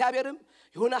 1 ላይ እግዚአብሔርም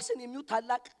ዮናስን የሚው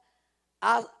ታላቅ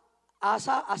አሳ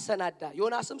አሰናዳ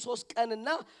ዮናስም 3 ቀንና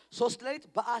 3 ሌሊት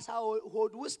በአሳ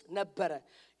ሆድ ውስጥ ነበረ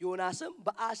ዮናስም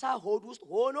በአሳ ሆድ ውስጥ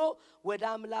ሆኖ ወደ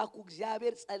አምላኩ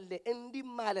እግዚአብሔር ጸለየ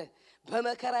እንዲም አለ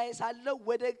በመከራዬ ሳለው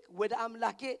ወደ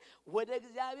አምላኬ ወደ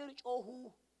እግዚአብሔር ጮሁ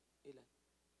ይላል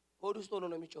ሆድ ውስጥ ሆኖ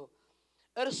ነው የሚጮህ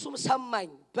እርሱም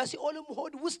ሰማኝ በሲኦልም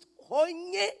ሆድ ውስጥ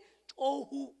ሆኜ ጮሁ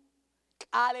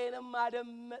ቃሌንም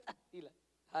አደመጠ ይላል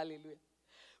ሃሌሉያ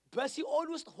በሲኦል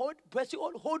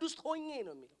ሆድ ውስጥ ሆኜ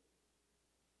ነው የሚለው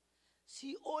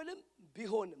ሲኦልም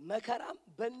ቢሆን መከራም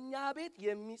በእኛ ቤት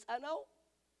የሚጸናው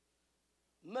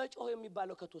መጮህ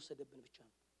የሚባለው ከተወሰደብን ብቻ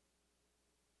ነው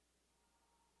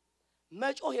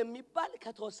መጮህ የሚባል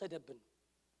ከተወሰደብን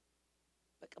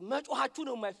በቃ መጮሃችሁ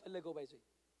ነው የማይፈልገው ባይዘይ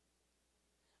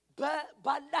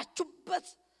ባላችሁበት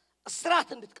እስራት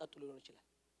እንድትቀጥሉ ሊሆን ይችላል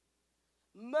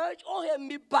መጮህ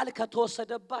የሚባል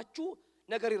ከተወሰደባችሁ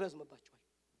ነገር ይረዝምባችኋል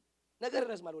ነገር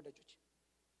ይረዝማል ወዳጆች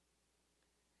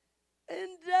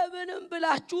እንደምንም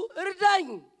ብላችሁ እርዳኝ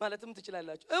ማለትም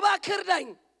ትችላላችሁ እባክህ እርዳኝ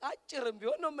አጭርም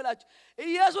ቢሆን ነው የምላችሁ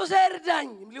ኢየሱስ እርዳኝ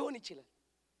ሊሆን ይችላል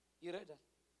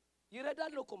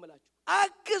ይረዳል ነው ቆመላችሁ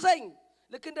አግዘኝ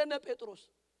ልክ እንደነ ጴጥሮስ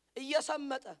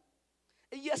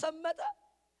እየሰመጠ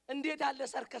እንዴት ያለ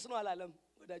ሰርከስ ነው አላለም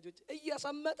ወዳጆች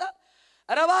እየሰመጠ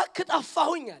እባክህ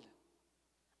ጠፋሁኝ አለ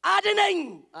አድነኝ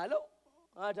አለው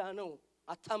አዳነው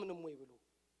አታምንም ወይ ብሎ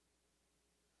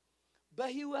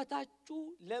በህይወታችሁ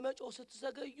ለመጮህ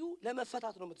ስትዘገዩ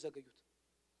ለመፈታት ነው የምትዘገዩት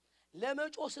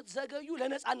ለመጮህ ስትዘገዩ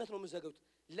ለነጻነት ነው የምትዘገዩት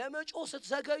ለመጮህ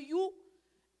ስትዘገዩ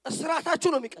እስራታችሁ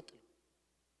ነው የሚቀጥለው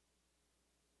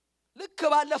ልክ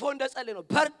ባለፈው እንደጸለይ ነው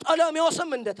በርጦሎሜዎስም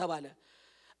እንደተባለ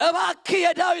እባክህ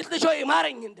የዳዊት ልጅ ሆይ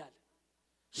ማረኝ እንዳለ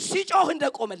ሲጮህ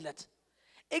እንደቆመለት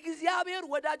እግዚአብሔር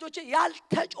ወዳጆቼ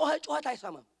ያልተጮኸ ጮኸት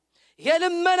አይሰማም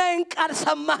የልመናዬን ቃል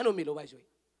ሰማህ ነው የሚለው ባይዞይ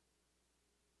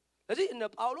ስለዚህ እነ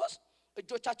ጳውሎስ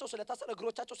እጆቻቸው ስለታሰረ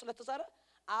እግሮቻቸው ስለተዛረ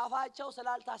አፋቸው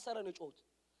ስላልታሰረ ነው ጮሁት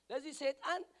ስለዚህ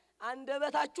ሰይጣን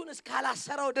አንደበታችሁን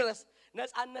እስካላሰረው ድረስ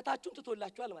ነፃነታችሁን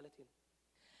ትቶላችኋል ማለት ነው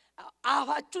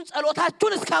አፋችሁን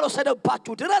ጸሎታችሁን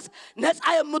እስካልወሰደባችሁ ድረስ ነፃ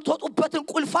የምትወጡበትን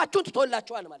ቁልፋችሁን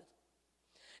ትቶላችኋል ማለት ነው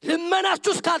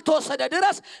ልመናችሁ እስካልተወሰደ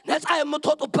ድረስ ነፃ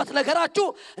የምትወጡበት ነገራችሁ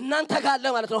እናንተ ጋር አለ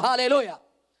ማለት ነው ሃሌሉያ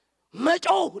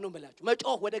መጮህ ነው ብላችሁ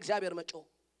መጮህ ወደ እግዚአብሔር መጮህ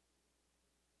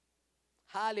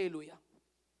ሃሌሉያ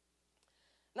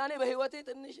ናኔ በህይወቴ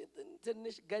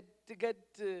ትንሽ ገድ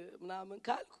ምናምን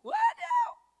ካልኩ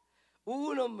ወዲያው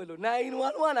ነው ምለው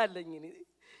 911 አለኝ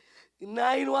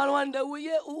 911 ደውዬ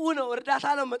ነው እርዳታ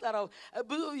ነው መጠራው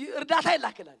እርዳታ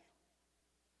ይላከላል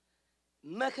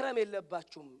መክረም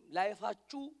የለባችሁም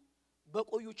ላይፋችሁ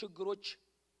በቆዩ ችግሮች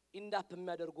ኢንዳፕ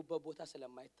የሚያደርጉበት ቦታ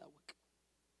ስለማይታወቅ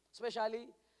ስፔሻሊ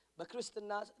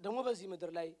በክርስቲና ደሞ በዚህ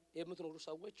ምድር ላይ የምትኖሩ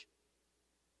ሰዎች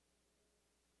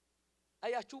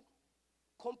አያችሁ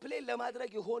ኮምፕሌን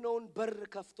ለማድረግ የሆነውን በር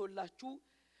ከፍቶላችሁ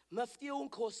መፍትሄውን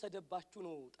ከወሰደባችሁ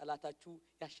ነው ጠላታችሁ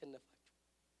ያሸነፋችሁ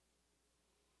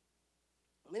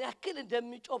ምን ያክል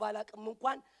እንደሚጮህ ባላቅም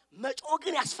እንኳን መጮህ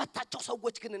ግን ያስፈታቸው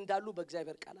ሰዎች ግን እንዳሉ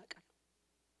በእግዚአብሔር ቃል አቃል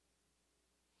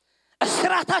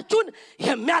እስራታችሁን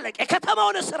የሚያለቅ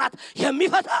የከተማውን እስራት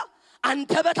የሚፈታ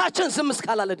አንደበታችን ዝም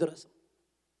እስካላለ ድረስ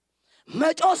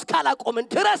መጮህ እስካላቆምን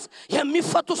ድረስ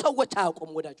የሚፈቱ ሰዎች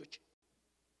አያቆም ወዳጆች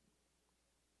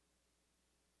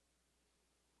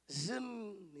ዝም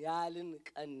ያልን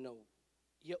ቀን ነው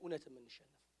የእውነት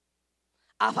የምንሸነፍ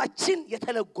አፋችን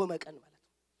የተለጎመ ቀን ማለት ነው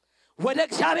ወደ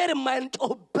እግዚአብሔር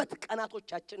የማይንጮህበት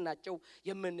ቀናቶቻችን ናቸው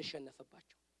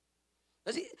የምንሸነፍባቸው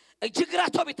ስለዚህ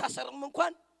እጅግራቸው ቢታሰርም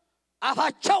እንኳን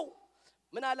አፋቸው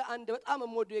ምን አለ አንድ በጣም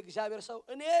የምወደው የእግዚአብሔር ሰው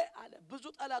እኔ አለ ብዙ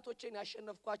ጠላቶቼን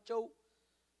ያሸነፍኳቸው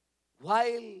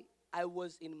while I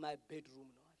was in my bedroom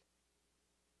ነው አለ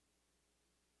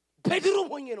bedroom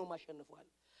ሆኜ ነው ማሸነፈዋል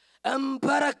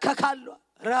እንበረከካለሁ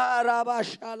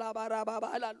ራራባሻላ ባራባባ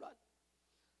አላሉ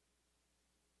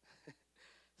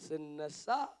ስነሳ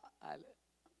አለ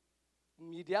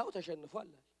ሚዲያው ተሸንፏል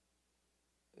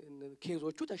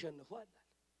ኬዞቹ ተሸንፏል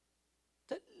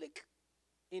ትልቅ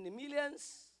in millions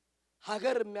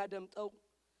ሀገር የሚያደምጠው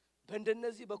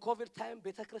በእንደነዚህ በኮቪድ ታይም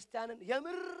ቤተክርስቲያንን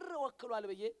የምር ወክሏል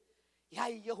በየ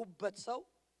ያየሁበት ሰው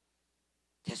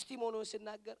ቴስቲሞኒውን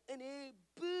ሲናገር እኔ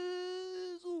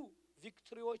ብዙ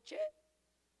ቪክቶሪዎቼ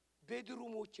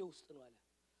ቤድሩሞቼ ውስጥ ነው አለ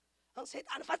አሁን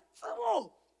ሰይጣን ፈጽሞ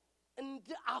እንደ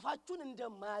አፋችሁን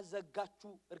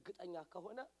እንደማያዘጋችሁ እርግጠኛ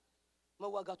ከሆነ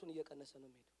መዋጋቱን እየቀነሰ ነው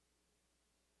የሚሄደው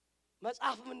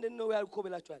መጽሐፍ ምንድነው ያልኩ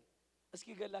ብላችኋል እስኪ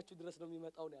ገላችሁ ድረስ ነው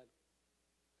የሚመጣው ነው ያለው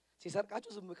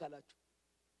ሲሰርቃችሁ ዝም ካላችሁ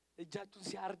እጃችሁን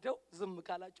ሲያርደው ዝም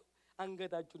ካላችሁ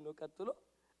አንገታችሁን ነው ቀጥሎ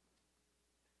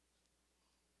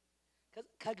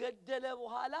ከገደለ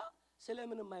በኋላ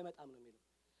ስለምንም አይመጣም ነው የሚለው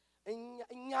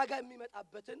እኛ ጋር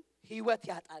የሚመጣበትን ህይወት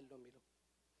ያጣል ነው የሚለው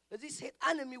ስለዚህ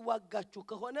ሰይጣን የሚዋጋችሁ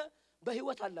ከሆነ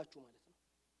በህይወት አላችሁ ማለት ነው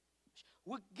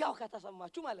ውጊያው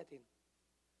ከተሰማችሁ ማለት ነው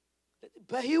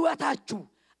በህይወታችሁ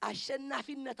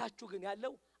አሸናፊነታችሁ ግን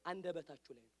ያለው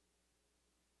አንደበታችሁ ላይ ነው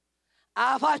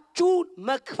አፋችሁን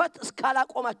መክፈት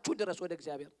እስካላቆማችሁ ድረስ ወደ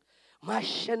እግዚአብሔር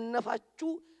ማሸነፋችሁ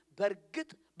በርግጥ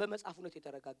በመጽሐፍነት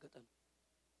የተረጋገጠ ነው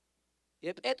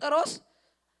የጴጥሮስ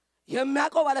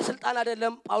የሚያቀው ባለ ስልጣን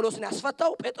አይደለም ጳውሎስን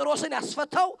ያስፈታው ጴጥሮስን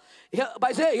ያስፈታው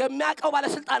የሚያቀው ባለ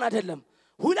ስልጣን አይደለም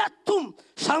ሁለቱም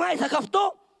ሰማይ ተከፍቶ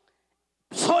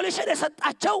ሶሉሽን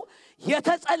የሰጣቸው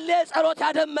የተጸለየ ጸሎት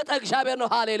ያደመጠ እግዚአብሔር ነው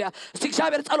ሃሌሉያ እስቲ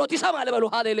እግዚአብሔር ጸሎት ይሰማል በሉ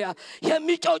ሃሌሉያ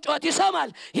የሚጮህ ጩኸት ይሰማል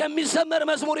የሚዘመር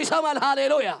መዝሙር ይሰማል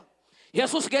ሃሌሉያ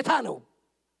ኢየሱስ ጌታ ነው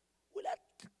ሁለት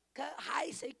ከሃይ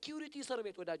ሴኩሪቲ እስር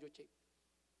ቤት ወዳጆቼ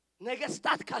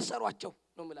ነገስታት ካሰሯቸው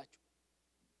ነው የምላችሁ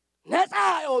ነፃ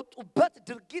የወጡበት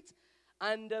ድርጊት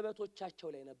አንደበቶቻቸው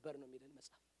ላይ ነበር ነው የሚለን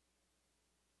መጽሐፍ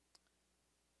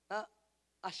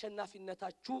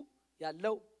አሸናፊነታችሁ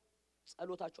ያለው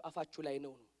ጸሎታችሁ አፋችሁ ላይ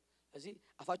ነው ስለዚህ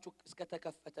አፋችሁ እስከ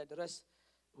ተከፈተ ድረስ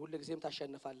ሁሉ ጊዜም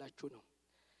ታሸንፋላችሁ ነው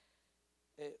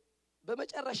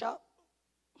በመጨረሻ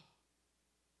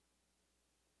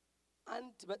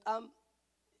አንድ በጣም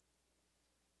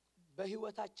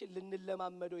በህይወታችን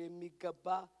ልንለማመደው የሚገባ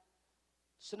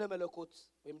ስነ መለኮት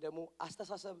ወይም ደግሞ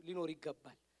አስተሳሰብ ሊኖር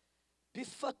ይገባል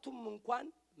ቢፈቱም እንኳን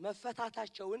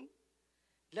መፈታታቸውን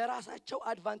ለራሳቸው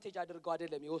አድቫንቴጅ አድርገው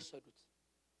አይደለም የወሰዱት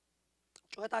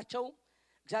ጩኸታቸው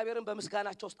እግዚአብሔርን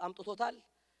በመስጋናቸው ውስጥ አምጥቶታል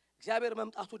እግዚአብሔር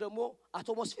መምጣቱ ደግሞ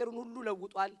አትሞስፌሩን ሁሉ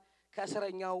ለውጧል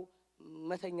ከእስረኛው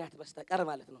መተኛት በስተቀር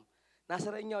ማለት ነው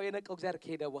ናስረኛው የነቀው እግዚአብሔር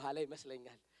ከሄደ በኋላ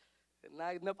ይመስለኛል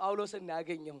እና ጳውሎስን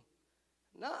ያገኘው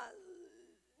እና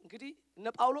እንግዲህ እነ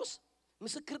ጳውሎስ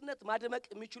ምስክርነት ማድመቅ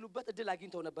የሚችሉበት እድል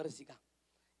አግኝተው ነበር እዚህ ጋር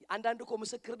አንዳንድ እኮ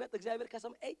ምስክርነት እግዚአብሔር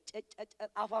ከሰማይ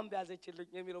አፋን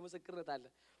ቢያዘችልኝ የሚለው ምስክርነት አለ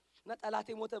እና ጠላቴ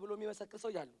ሞተ ብሎ የሚመሰክር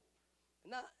ሰው ያለው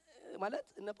እና ማለት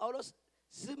እነ ጳውሎስ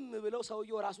ዝም ብለው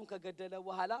ሰውየው ራሱን ከገደለ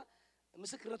በኋላ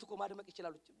ምስክርነት እኮ ማድመቅ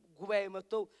ይችላሉ ጉባኤ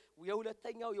መጥተው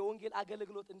የሁለተኛው የወንጌል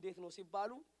አገልግሎት እንዴት ነው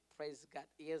ሲባሉ ፕሬዝ ጋድ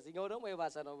የዚህኛው ደግሞ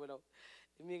የባሰ ነው ብለው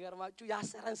የሚገርማችሁ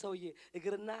ያሰረን ሰውዬ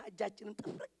እግርና እጃችንን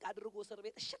ጥፍርቅ አድርጎ እስር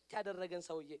ቤት እሽት ያደረገን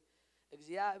ሰውዬ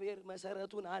እግዚአብሔር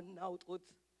መሰረቱን አናውጡት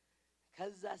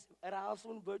ከዛ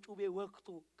ራሱን በጩቤ ወቅቱ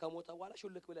ከሞተ በኋላ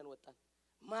ሹልክ ብለን ወጣን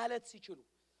ማለት ሲችሉ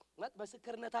ማለት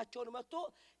ምስክርነታቸውን መጥቶ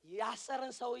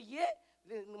ያሰረን ሰውዬ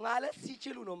ማለት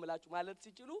ሲችሉ ነው የምላችሁ ማለት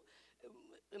ሲችሉ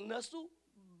እነሱ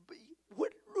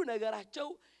ሁሉ ነገራቸው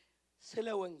ስለ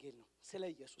ወንጌል ነው ስለ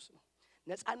ኢየሱስ ነው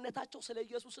ነፃነታቸው ስለ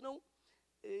ኢየሱስ ነው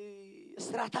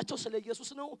እስራታቸው ስለ ኢየሱስ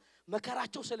ነው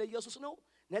መከራቸው ስለ ኢየሱስ ነው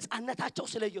ነፃነታቸው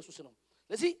ስለ ኢየሱስ ነው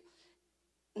ስለዚህ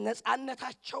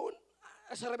ነፃነታቸውን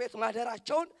እስር ቤት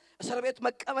ማደራቸውን እስር ቤት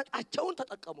መቀመጣቸውን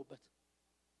ተጠቀሙበት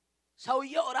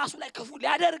ሰውየው ራሱ ላይ ክፉ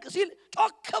ሊያደርግ ሲል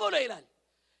ጮክ ብሎ ይላል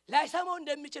ላይሰማው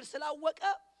እንደሚችል ስላወቀ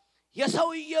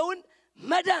የሰውየውን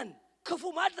መዳን ክፉ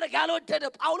ማድረግ ያልወደደ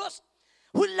ጳውሎስ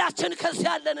ሁላችን ከዚህ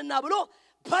ያለንና ብሎ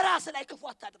በራስ ላይ ክፉ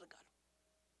አታድርጋሉ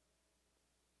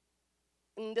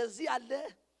እንደዚህ ያለ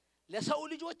ለሰው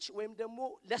ልጆች ወይም ደግሞ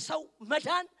ለሰው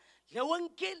መዳን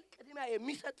ለወንጌል ቅድሚያ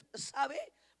የሚሰጥ እሳቤ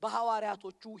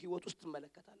በሐዋርያቶቹ ህይወት ውስጥ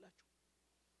ተመለከታላችሁ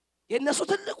የነሱ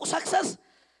ትልቁ ሰክሰስ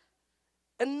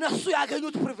እነሱ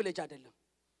ያገኙት ፕሪቪሌጅ አይደለም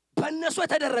በእነሱ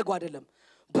የተደረገው አይደለም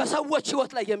በሰዎች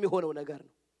ህይወት ላይ የሚሆነው ነገር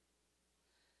ነው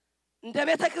እንደ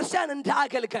ቤተክርስቲያን እንደ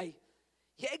አገልጋይ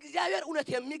የእግዚአብሔር እውነት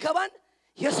የሚገባን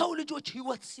የሰው ልጆች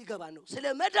ህይወት ሲገባ ነው ስለ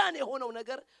መዳን የሆነው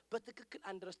ነገር በትክክል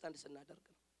አንደርስታንድ ስናደርግ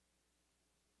ነው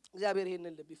እግዚአብሔር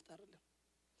ይሄንን ልብ ይፍጠርልን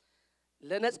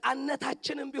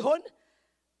ለነጻነታችንም ቢሆን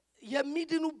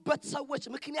የሚድኑበት ሰዎች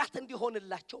ምክንያት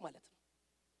እንዲሆንላቸው ማለት ነው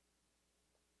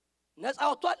ነፃ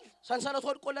ወጥቷል ሰንሰለት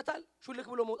ወድቆለታል ሹልክ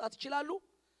ብሎ መውጣት ይችላሉ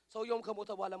ሰውየውም ከሞተ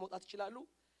በኋላ መውጣት ይችላሉ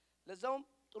ለዛውም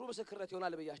ጥሩ ምስክርነት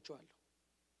ይሆናል በያቸዋለሁ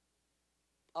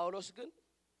ጳውሎስ ግን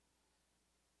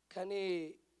ከኔ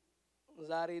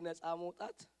ዛሬ ነፃ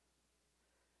መውጣት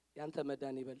ያንተ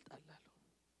መዳን ይበልጣል አለ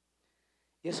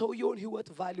የሰውየውን ህይወት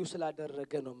ቫልዩ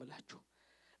ስላደረገ ነው ማለት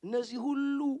እነዚህ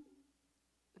ሁሉ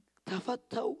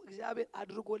ተፈተው እግዚአብሔር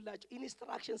አድርጎላቸው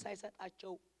ኢንስትራክሽን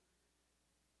ሳይሰጣቸው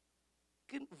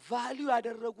ግን ቫልዩ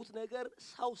ያደረጉት ነገር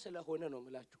ሰው ስለሆነ ነው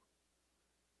ማለት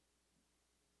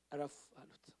አረፍ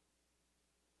አሉት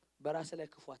በራስ ላይ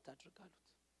ክፉ አታድርጋሉት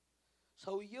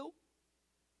ሰውየው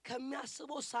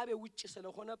ከሚያስበው ሳቤ ውጪ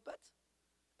ስለሆነበት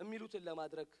የሚሉትን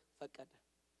ለማድረግ ፈቀደ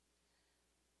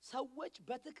ሰዎች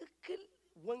በትክክል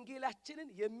ወንጌላችንን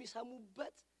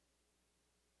የሚሰሙበት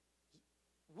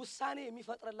ውሳኔ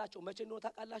የሚፈጥርላቸው መቼ ነው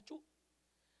ታውቃላችሁ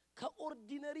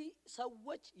ከኦርዲነሪ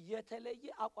ሰዎች የተለየ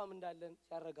አቋም እንዳለን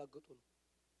ሲያረጋግጡ ነው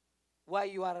why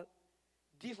you are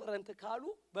different ካሉ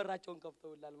በራቸውን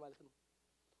ከፍተውላል ማለት ነው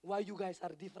why you guys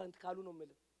are different ካሉ ነው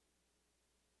ማለት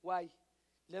why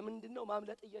ለምንድነው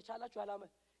ማምለጥ እየቻላችሁ ያላመ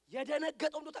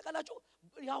የደነገጠው ነው ታውቃላችሁ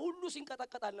ያ ሁሉ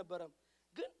ሲንቀጠቀጥ አልነበረም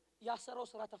ግን ያሰራው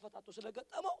ስራ ተፈታቶ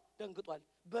ስለገጠመው ደንግጧል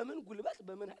በምን ጉልበት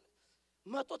በምን ኃይል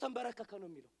መቶ ተንበረከከ ነው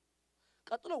የሚለው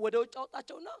ቀጥሎ ወደ ውጭ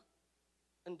አወጣቸውና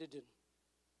እንድድን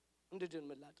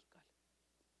ምን ላድርጋል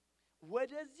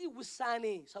ወደዚህ ውሳኔ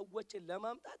ሰዎችን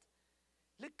ለማምጣት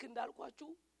ልክ እንዳልኳችሁ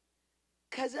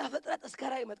ከዛ ፍጥረት እስከ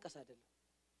ራይ መጥቀስ አይደለም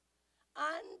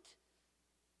አንድ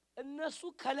እነሱ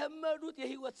ከለመዱት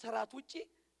የህይወት ስርዓት ውጪ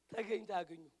ተገኝታ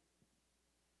ያገኙ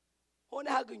ሆነ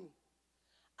ያገኙ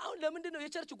አሁን ለምንድነው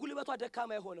የቸርች ጉልበቷ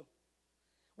ደካማ የሆነው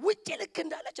ውጪ ልክ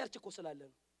እንዳለ ቸርች እኮ ስላለ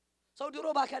ነው ሰው ድሮ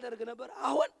ባክ ያደርግ ነበር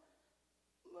አሁን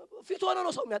ፊት ሆኖ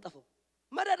ነው ሰው የሚያጠፋው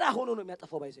መደዳ ሆኖ ነው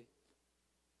የሚያጠፋው ባይዘይ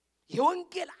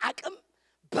የወንጌል አቅም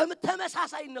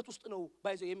በመተመሳሳይነት ውስጥ ነው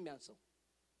ባይዘይ የሚያንሰው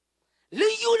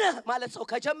ልዩ ነህ ማለት ሰው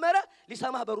ከጀመረ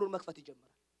ሊሰማህ በሩን መክፈት ይጀምራል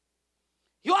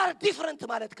you are different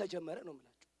ማለት ከጀመረ ነው ማለት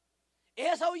ይሄ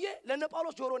ሰውዬ ለነ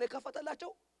ጳውሎስ ጆሮን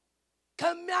የከፈተላቸው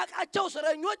ከሚያቃቸው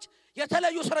እስረኞች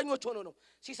የተለዩ እስረኞች ሆኖ ነው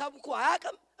ሲሰብኩ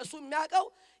አያቅም እሱ የሚያቀው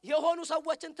የሆኑ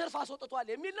ሰዎችን ትርፍ አስወጥቷል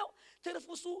የሚል ነው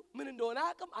ትርፍሱ ምን እንደሆነ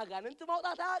አያቅም አጋንንት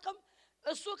ማውጣት አያቅም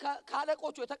እሱ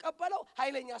ካለቆቹ የተቀበለው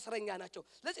ኃይለኛ እስረኛ ናቸው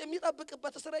ስለዚህ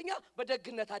የሚጠብቅበት እስረኛ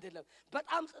በደግነት አይደለም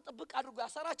በጣም ጥብቅ አድርጎ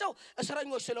ያሰራቸው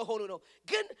እስረኞች ስለሆኑ ነው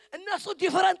ግን እነሱ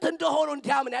ዲፈረንት እንደሆኑ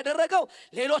እንዲያምን ያደረገው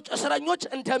ሌሎች እስረኞች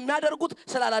እንደሚያደርጉት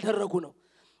ስላላደረጉ ነው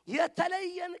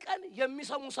የተለየን ቀን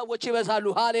የሚሰሙ ሰዎች ይበዛሉ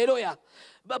ሃሌሉያ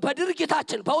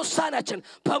በድርጊታችን በውሳናችን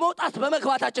በመውጣት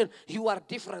በመግባታችን you are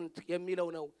different የሚለው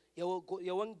ነው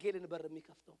የወንጌልን በር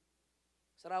የሚከፍተው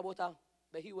ስራ ቦታ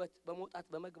በህይወት በመውጣት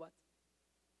በመግባት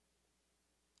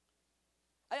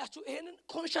አያችሁ ይሄንን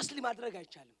ኮንሺየስሊ ማድረግ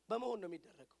አይቻልም በመሆን ነው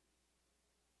የሚደረገው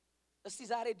እስቲ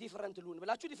ዛሬ ዲፈረንት ልሁን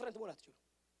ብላችሁ ዲፈረንት መሆን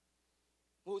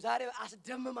አትችሉም ዛሬ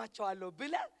አስደምማቸዋለሁ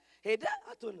ብለ ሄደ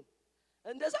አትሆንም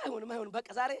እንደዛ አይሆንም በቃ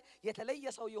ዛሬ የተለየ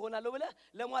ሰው ይሆናል ብለ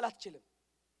ለማለት አትችልም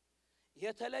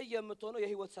የተለየ የምትሆነው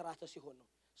የህይወት ስርዓት ሲሆን ነው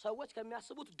ሰዎች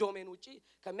ከሚያስቡት ዶሜን ውጪ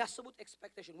ከሚያስቡት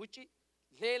ኤክስፔክቴሽን ውጪ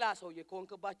ሌላ ሰው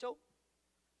የኮንክባቸው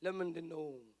ለምንድነው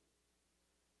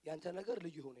ያንተ ነገር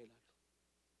ልዩ ሆነ ይላሉ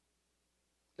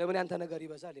ለምን ያንተ ነገር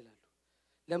ይበዛል ይላሉ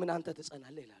ለምን አንተ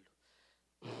ትጸናለህ ይላሉ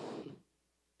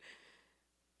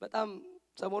በጣም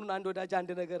ሰሞኑን አንድ ወዳጅ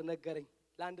አንድ ነገር ነገረኝ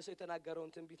ለአንድ ሰው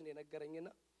የተናገረውን ትንቢት ነው የነገረኝና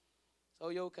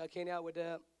ሰውየው ከኬንያ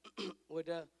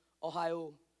ወደ ኦሃዮ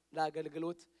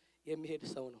ለአገልግሎት የሚሄድ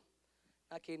ሰው ነው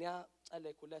እና ኬንያ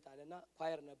ጸለይኩለት አለና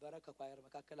ኳየር ነበረ ከኳየር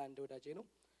መካከል አንድ ወዳጄ ነው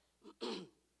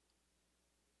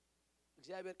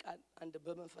እግዚአብሔር ቃል አንድ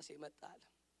በመንፈስ የመጣ አለ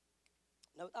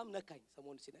ነው በጣም ነካኝ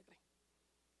ሰሞኑን ሲነግረኝ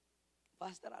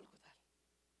ፓስተር አልኩታል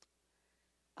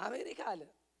አሜሪካ አለ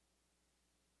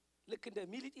ልክ እንደ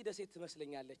ሚሊጢ ደሴት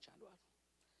ትመስለኛለች አሉ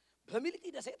በሚሊጢ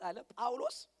ደሴት አለ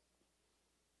ጳውሎስ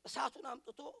እሳቱን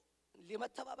አምጥቶ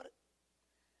ለመተባበር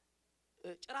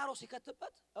ጭራሮ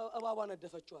ሲከተበት እባባ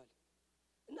ነደፈችዋል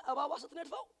እና እባባ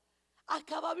ስትነድፈው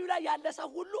አካባቢው ላይ ያለ ሰው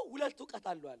ሁሉ ሁለት ዕውቀት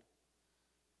አለው አለ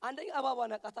አንደኛ እባባ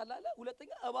ነቃታል አለ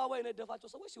ሁለተኛ እባባ የነደፋቸው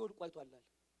ሰዎች ሲወድቁ አይቷል አለ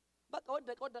በቃ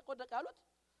ወደቀ ያሉት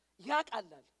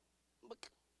ያቃላል በቃ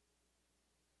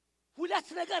ሁለት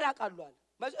ነገር ያቃሉዋል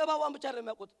እባባን ብቻ ነው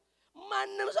የሚያውቁት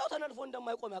ማንንም ሰው ተነድፎ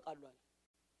እንደማይቆም ያቃሉዋል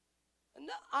እና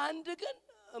አንድ ግን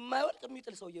የማይወድቅ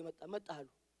የሚጥል ሰው መጣሉ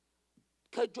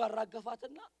ከእጁ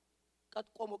አራገፋትና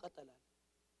ቆሞ ቀጠላል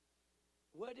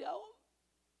ወዲያው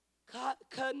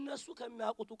ከነሱ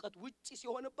ከሚያውቁት ዕውቀት ውጪ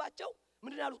ሲሆንባቸው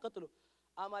ምንድነው ያሉት ቀጥሎ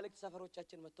አማልክት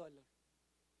ሰፈሮቻችን መጥተዋል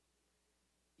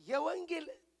የወንጌል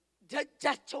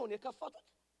ደጃቸውን የከፈቱት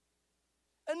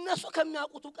እነሱ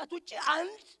ከሚያውቁት ዕውቀት ውጪ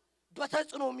አንድ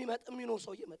በተጽኖ የሚኖር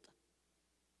ሰው እየመጣ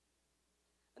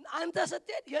አንተ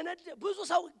ስትሄድ ብዙ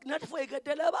ሰው ነድፎ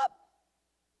የገደለ እባብ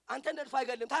አንተ ነድፎ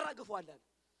አይገድልም ታራግፈዋለህ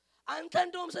አንተ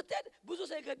እንደውም ስትሄድ ብዙ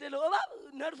ሰው የገደለው እባብ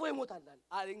ነድፎ ይሞታል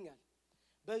አለኛል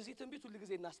በዚህ ትንቢት ሁሉ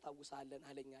ጊዜ እናስታውሳለን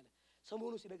አለኛል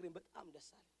ሰሞኑ ሲነግረኝ በጣም ደስ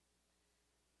አለኝ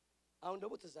አሁን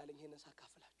ደግሞ ተዛለኝ ይሄን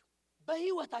ሳካፍላችሁ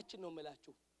በህይወታችን ነው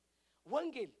መላችሁ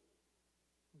ወንጌል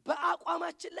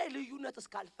በአቋማችን ላይ ልዩነት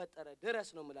እስካልፈጠረ ድረስ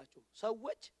ነው መላችሁ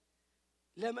ሰዎች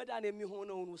ለመዳን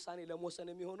የሚሆነውን ውሳኔ ለመወሰን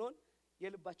የሚሆነውን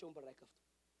የልባቸውን በር አይከፍቱ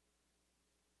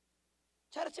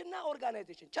ቸርችና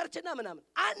ኦርጋናይዜሽን ቸርችና ምናምን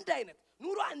አንድ አይነት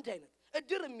ኑሮ አንድ አይነት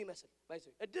እድር የሚመስል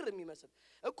ባይዘይ እድር የሚመስል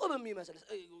እቁብ የሚመስል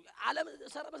ዓለም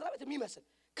መስራበት የሚመስል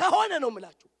ከሆነ ነው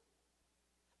መላችሁ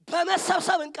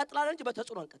በመሰብሰብ እንቀጥላለን እንጂ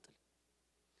በተጽኖ አንቀጥል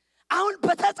አሁን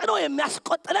በተጽኖ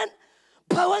የሚያስቆጥለን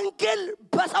በወንጌል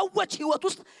በሰዎች ህይወት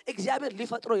ውስጥ እግዚአብሔር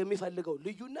ሊፈጥረው የሚፈልገው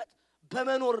ልዩነት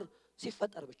በመኖር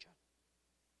ሲፈጠር ብቻ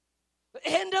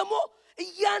ይሄን ደግሞ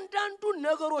እያንዳንዱ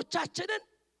ነገሮቻችንን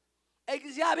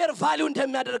እግዚአብሔር ቫልዩ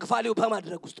እንደሚያደርግ ቫልዩ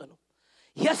በማድረግ ውስጥ ነው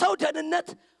የሰው ደህንነት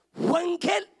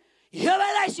ወንጌል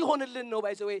የበላይ ሲሆንልን ነው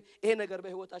ባይዘው ይሄ ነገር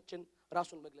በህይወታችን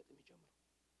ራሱን መግለጥ የሚጀምረው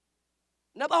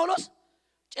ነጳውሎስ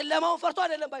ጨለማውን ፈርቶ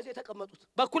አይደለም ባይዘው የተቀመጡት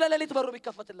በኩለ ሌሊት በሩ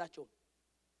ቢከፈትላቸው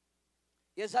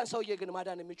የዛን ሰውዬ ግን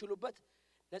ማዳን የሚችሉበት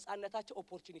ነፃነታቸው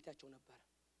ኦፖርቹኒቲያቸው ነበር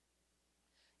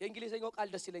የእንግሊዘኛው ቃል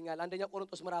ደስ ይለኛል አንደኛ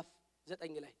ቆሮንቶስ ምዕራፍ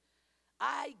 9 ላይ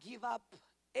I give up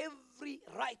every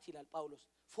right ይላል ጳውሎስ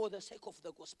for the sake of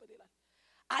the gospel ይላል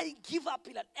I give up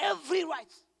ይላል every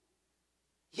right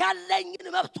ያለኝን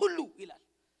መብት ሁሉ ይላል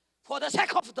for the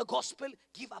sake of the gospel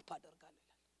give up አደርጋለሁ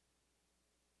ይላል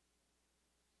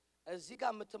እዚህ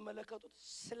ጋር የምትመለከቱት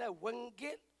ስለ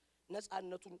ወንጌል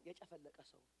ነፃነቱን የጨፈለቀ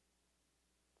ሰው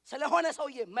ስለሆነ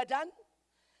ሰውዬ መዳን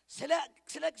ስለ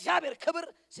እግዚአብሔር ክብር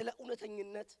ስለ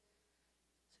እውነተኝነት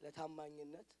ስለ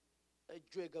ታማኝነት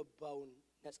እጁ የገባውን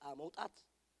ነፃ መውጣት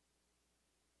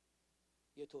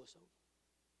የተወሰው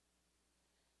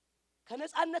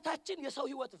ከነፃነታችን የሰው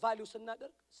ህይወት ቫልዩ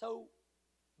ስናደርግ ሰው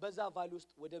በዛ ቫልዩ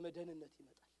ውስጥ ወደ መደህንነት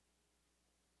ይመጣል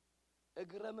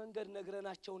እግረ መንገድ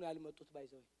ነግረናቸውን ያልመጡት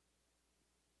ባይዘው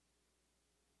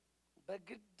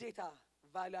በግዴታ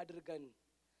ቫልዩ አድርገን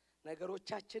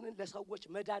ነገሮቻችንን ለሰዎች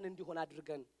መዳን እንዲሆን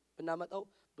አድርገን ብናመጣው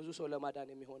ብዙ ሰው ለማዳን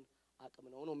የሚሆን አቅም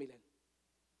ነው የሚለን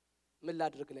ምን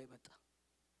ላድርግ ላይ መጣ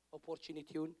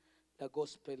ኦፖርቹኒቲውን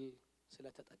ለጎስፔል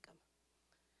ስለተጠቀመ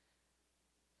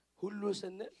ሁሉ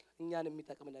ስንል እኛን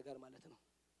የሚጠቅም ነገር ማለት ነው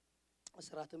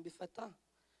እስራትን ቢፈታ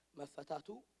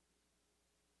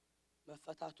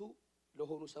መፈታቱ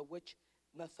ለሆኑ ሰዎች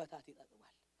መፈታት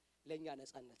ይጠቅማል ለኛ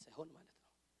ነፃነት ሳይሆን ማለት ነው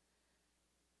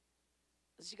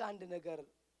እዚህ ጋር አንድ ነገር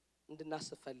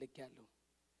እንድናስብ ፈልጌያለሁ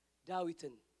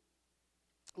ዳዊትን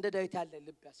እንደ ዳዊት ያለ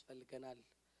ልብ ያስፈልገናል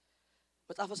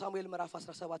መጽሐፈ ሳሙኤል ምዕራፍ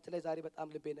 17 ላይ ዛሬ በጣም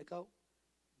ልቤ ነካው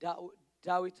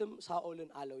ዳዊትም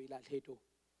ሳኦልን አለው ይላል ሄዶ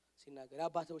ሲናገር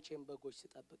አባቶቼም በጎች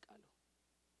ሲጠብቃለሁ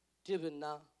ድብና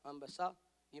አንበሳ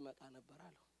ይመጣ ነበር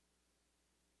አለው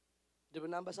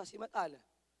ድብና አንበሳ ሲመጣ አለ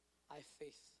I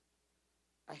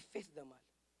face them አለ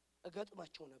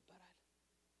እገጥማቸው ነበር አለ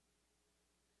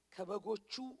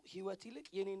ከበጎቹ ህይወት ይልቅ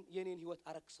የኔን ህይወት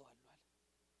አረክሰዋለሁ አለ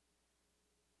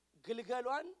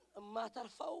ግልገሏን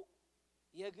ማተርፈው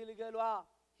የግልገሏ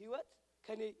ህይወት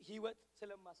ከኔ ህይወት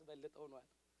ስለማስበልጠው ነው አለ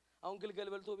አሁን ግልገል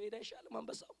በልቶ በሄዳ ይሻላል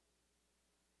አንበሳው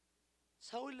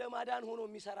ሰውን ለማዳን ሆኖ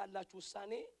የሚሰራላችሁ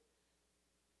ውሳኔ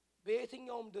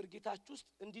በየትኛውም ድርጊታችሁ ውስጥ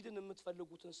እንዲድን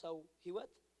የምትፈልጉትን ሰው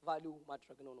ህይወት ቫልዩ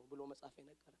ማድረግ ነው ብሎ መጽሐፍ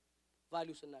የነገረ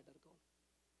ቫልዩ ስናደርገው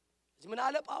እዚህ ምን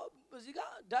አለ እዚህ ጋር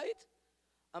ዳዊት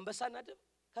አንበሳና ድብ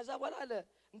ከዛ በኋላ አለ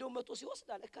እንደው መቶ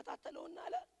ሲወስዳል እከታተለውና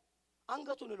አለ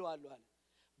አንገቱን እለዋለሁ አለ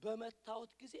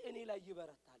በመታወት ጊዜ እኔ ላይ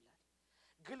ይበረታል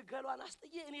ግልገሏን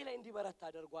አስጥዬ እኔ ላይ እንዲበረታ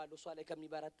አደርጋለሁ እሷ ላይ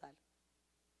ከሚበረታል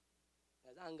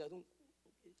ከዛ አንገቱን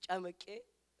ጨመቄ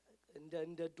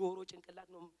እንደ ዶሮ ጭንቅላት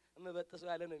ነው መበጠሰው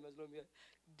ያለ ነው ይመስለው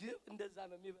ድብ እንደዛ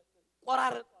ነው የሚበጠሰው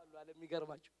ቆራረጣሉ አለ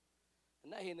የሚገርማቸው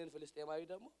እና ይሄንን ፍልስጤማዊ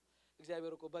ደግሞ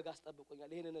እግዚአብሔር እኮ በጋ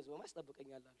አስጠብቆኛል ይሄንን ህዝብ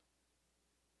ማስጠብቀኛል አለ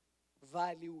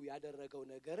ቫልዩ ያደረገው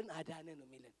ነገርን አዳነ ነው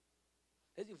የሚለን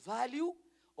ስለዚህ ቫልዩ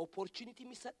ኦፖርቹኒቲ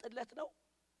የሚሰጥለት ነው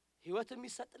ህይወት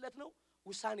የሚሰጥለት ነው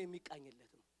ውሳኔ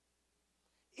የሚቃኝለት ነው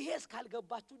ይሄ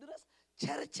እስካልገባችሁ ድረስ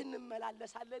ቸርች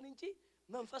እንመላለሳለን እንጂ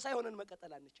መንፈሳዊ ሆነን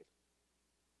መቀጠል አንችል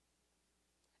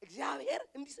እግዚአብሔር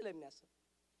እንዲህ ስለሚያስብ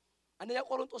አንደኛ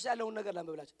ቆሮንቶስ ያለውን ነገር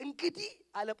ለማብላችሁ እንግዲህ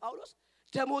አለ ጳውሎስ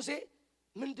ደሞዜ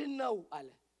ምንድነው አለ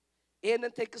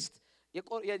ይሄንን ቴክስት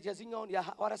የዚህኛውን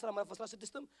የሐዋርያ ሥራ ምዕራፍ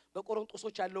 16ም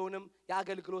በቆሮንቶሶች ያለውንም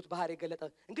የአገልግሎት ባህሪ ገለጠ።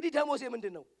 እንግዲህ ደሞዜ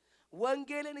ምንድነው?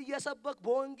 ወንጌልን እየሰበክ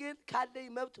በወንጌል ካለኝ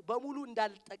መብት በሙሉ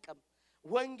እንዳልጠቀም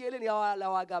ወንጌልን ያለ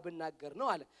ዋጋ ብናገር ነው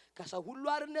አለ። ከሰው ሁሉ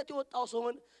አርነት የወጣው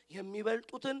ሲሆን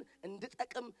የሚበልጡትን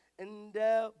እንድጠቅም እንደ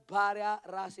ባሪያ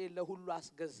ራሴን ለሁሉ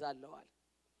አስገዛለሁ አለ።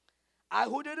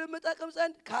 አይሁድንም እጠቅም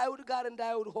ዘንድ ከአይሁድ ጋር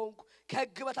እንዳይሁድ ሆንኩ፣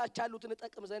 ከሕግ በታች ያሉትን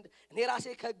እጠቅም ዘንድ እኔ ራሴ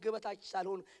ከሕግ በታች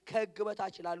ሳልሆን ከሕግ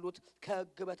በታች ላሉት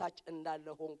ከሕግ በታች እንዳለ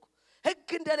ሆንኩ። ሕግ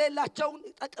እንደሌላቸው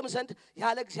እጠቅም ዘንድ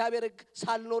ያለ እግዚአብሔር ሕግ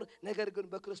ሳልኖር ነገር ግን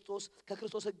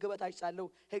ከክርስቶስ ሕግ በታች ሳለሁ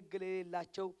ሕግ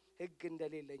ለሌላቸው ሕግ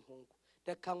እንደሌለኝ ሆንኩ።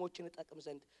 ደካሞችን እጠቅም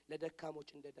ዘንድ ለደካሞች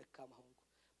እንደ ደካማ ሆንኩ።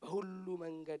 በሁሉ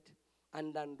መንገድ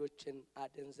አንዳንዶችን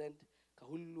አድን ዘንድ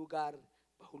ከሁሉ ጋር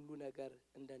በሁሉ ነገር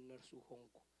እንደነርሱ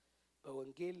ሆንኩ።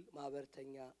 በወንጌል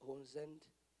ማህበርተኛ ሆን ዘንድ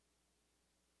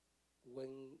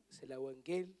ስለ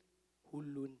ወንጌል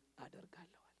ሁሉን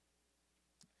አደርጋለሁ።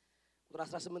 ቁጥር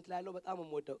 18 ላይ ያለው በጣም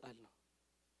የምወደው ቃል ነው።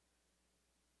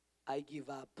 I give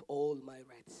up all my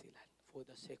rights ይላል for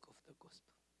the sake of the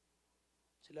gospel።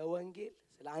 ስለ ወንጌል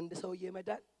ስለ አንድ ሰው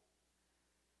የመዳን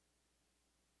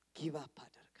give up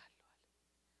አደርጋለሁ።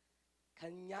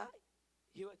 ከኛ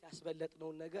ህይወት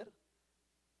ያስበለጥነውን ነገር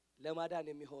ለማዳን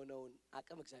የሚሆነውን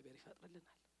አቅም እግዚአብሔር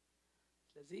ይፈጥርልናል።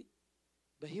 ስለዚህ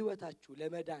በህይወታችሁ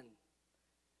ለመዳን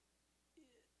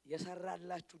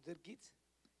የሰራላችሁ ድርጊት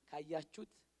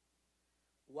ካያችሁት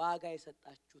ዋጋ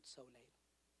የሰጣችሁት ሰው ላይ ነው።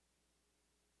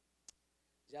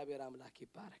 እግዚአብሔር አምላክ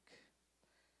ይባረክ።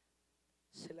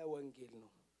 ስለ ወንጌል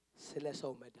ነው፣ ስለ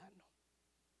ሰው መዳን ነው።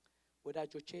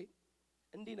 ወዳጆቼ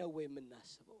እንዲህ ነው ወይ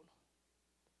የምናስበው ነው?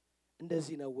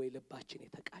 እንደዚህ ነው ወይ ልባችን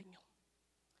የተቃኘው?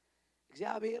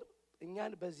 እግዚአብሔር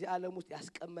እኛን በዚህ ዓለም ውስጥ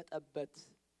ያስቀመጠበት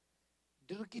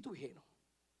ድርጊቱ ይሄ ነው።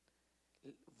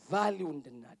 ቫልዩ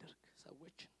እንድናደርግ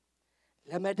ሰዎች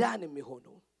ለመዳን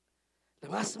የሚሆነው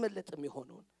ለማስመለጥ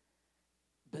የሚሆነው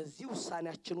በዚህ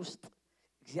ውሳኔያችን ውስጥ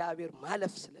እግዚአብሔር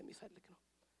ማለፍ ስለሚፈልግ ነው።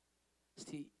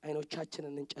 እስቲ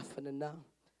አይኖቻችንን እንጨፍንና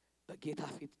በጌታ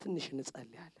ፊት ትንሽ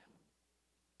እንጸልያለን።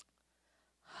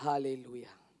 ሃሌሉያ።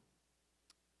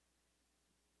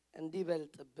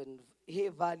 እንዲበልጥብን ይሄ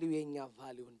ቫልዩ የኛ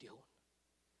ቫልዩ እንዲሆን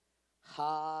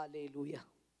ሃሌሉያ።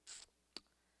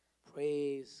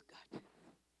 praise God.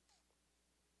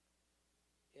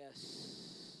 Yes.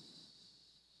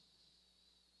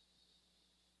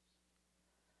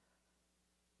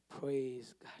 Praise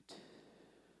God.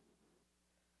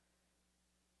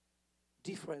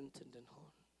 Different እንድንሆን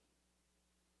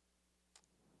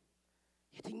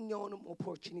የትኛውንም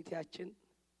ኦፖርቹኒቲያችን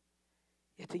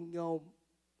የትኛውም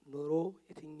ኑሮ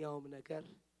የትኛውም ነገር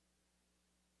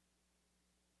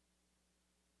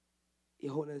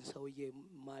የሆነን ሰውዬ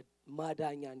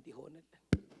ማዳኛ እንዲሆንልን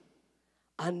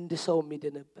አንድ ሰው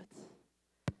የሚድንበት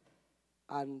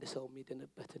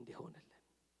እንዲሆንልን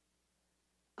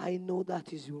I know that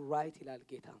is your right ይላል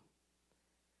ጌታ።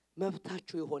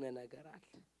 መብታችሁ የሆነ ነገር አለ።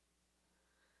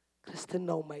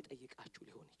 ክርስትናው የማይጠይቃችሁ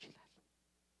ሊሆን ይችላል።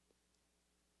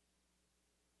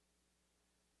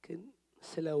 ግን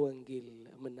ስለ ወንጌል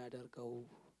የምናደርገው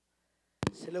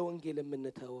ስለ ወንጌል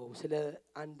የምንተወው ስለ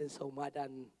አንድ ሰው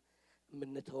ማዳን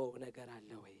የምንተወው ነገር አለ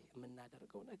ወይ?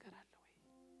 የምናደርገው ነገር አለ ወይ?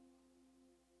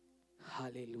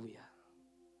 ሃሌሉያ።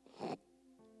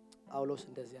 ጳውሎስ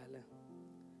እንደዚህ አለ፣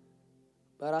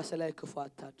 በራስ ላይ ክፉ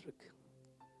አታድርግ፣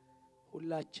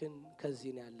 ሁላችን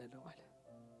ከዚህ ነው ያለነው አለ።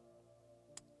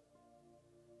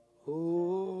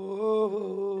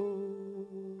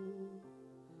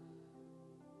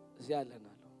 እዚህ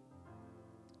ያለናል።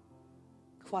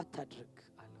 ክፉ አታድርግ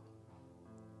አለው።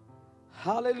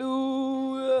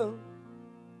 ሃሌሉያ።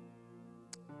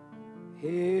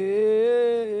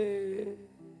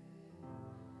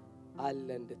 አለ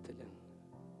እንድትልን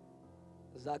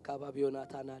እዛ አካባቢ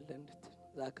ዮናታን አለ እንድትል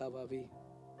እዛ አካባቢ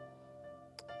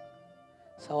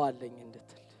ሰው አለኝ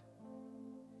እንድትል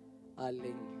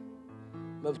አለኝ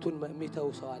መብቱን የሚተው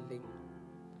ሰው አለኝ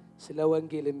ስለ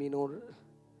ወንጌል የሚኖር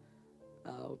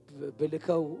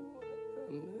ብልከው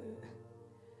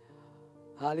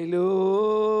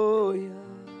ሃሌሉያ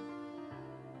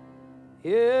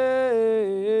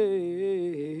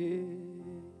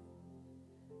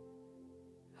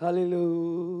ሃሌሉያ።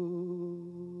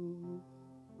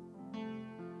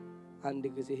 አንድ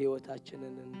ጊዜ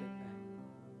ህይወታችንን እንድናይ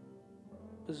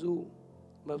ብዙ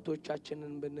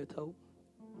መብቶቻችንን ብንተው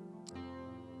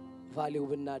ቫልዩ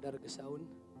ብናደርግ ሰውን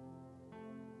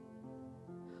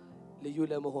ልዩ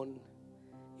ለመሆን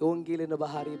የወንጌልን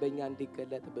ባህሪ በእኛ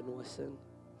እንዲገለጥ ብንወስን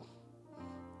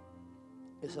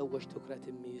የሰዎች ትኩረት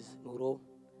የሚይዝ ኑሮ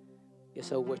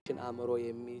የሰዎችን አእምሮ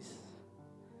የሚይዝ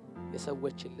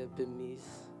የሰዎችን ልብ የሚይዝ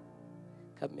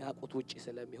ከሚያውቁት ውጪ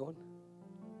ስለሚሆን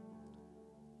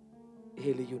ይሄ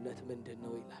ልዩነት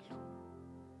ምንድነው ይላሉ።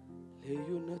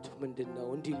 ልዩነቱ ምንድነው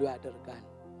እንዲሉ ያደርጋል።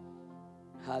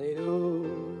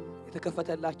 ሃሌሉያ።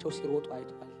 የተከፈተላቸው ሲሮጡ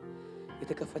አይቷል።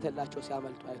 የተከፈተላቸው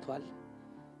ሲያመልጡ አይቷል።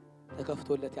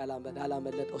 ተከፍቶለት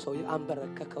ያላመለጠው ሰው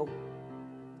አንበረከከው።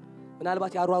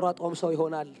 ምናልባት ያሯሯጠውም ሰው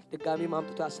ይሆናል። ድጋሚ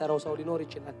ማምጥቶ ያሰረው ሰው ሊኖር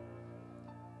ይችላል።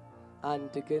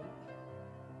 አንድ ግን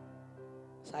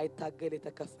ሳይታገል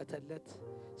የተከፈተለት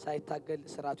ሳይታገል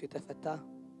ስራቱ የተፈታ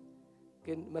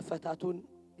ግን መፈታቱን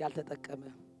ያልተጠቀመ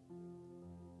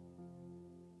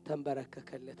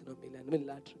ተንበረከከለት ነው የሚለን። ምን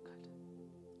ላድርጋል?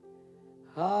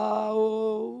 አዎ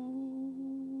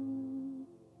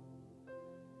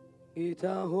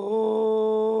ኢታሆ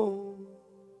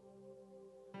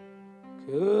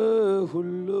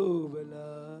ከሁሉ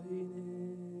በላይ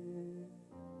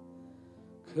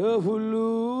ከሁሉ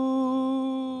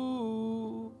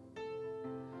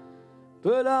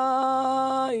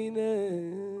በላይ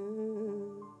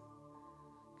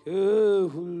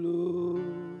ከሁሉ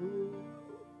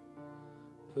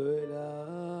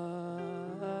በላይ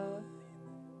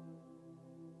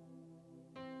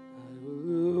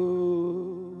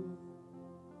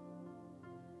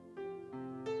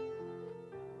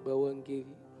በወንጌል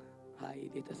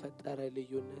ኃይል የተፈጠረ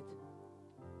ልዩነት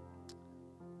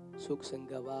ሱቅ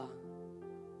ስንገባ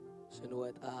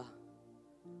ስንወጣ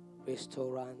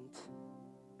ሬስቶራንት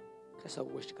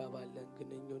ከሰዎች ጋር ባለን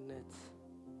ግንኙነት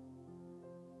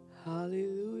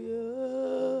ሃሌሉያ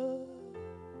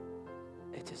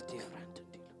it is different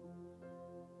እንዲሉ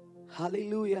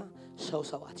ሃሌሉያ ሰው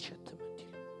አትሸትም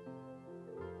እንዲሉ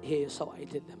ይሄ ሰው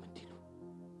አይደለም እንዲሉ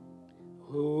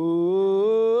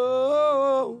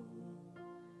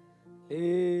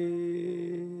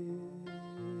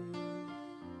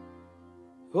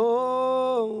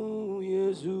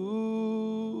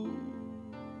Jesus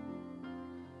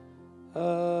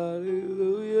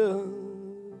hallelujah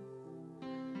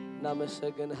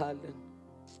እናመሰግንሃለን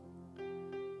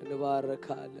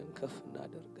እንባረካለን ከፍ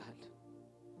እናደርጋለን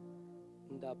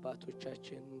እንደ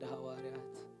አባቶቻችን እንደ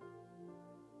ሐዋርያት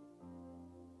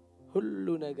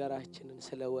ሁሉ ነገራችንን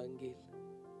ስለ ወንጌል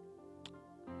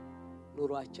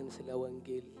ኑሯችን ስለ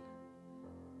ወንጌል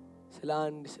ስለ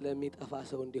አንድ ስለሚጠፋ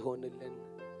ሰው እንዲሆንልን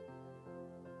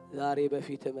ዛሬ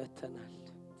በፊት መተናል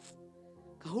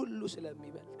ከሁሉ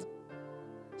ስለሚበልጥ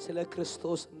ስለ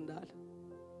ክርስቶስ እንዳለ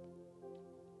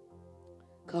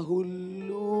ከሁሉ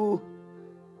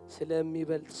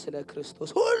ስለሚበልጥ ስለ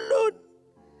ክርስቶስ ሁሉን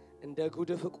እንደ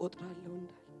ጉድፍ ቆጥራለሁ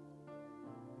እንዳለ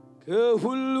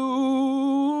ከሁሉ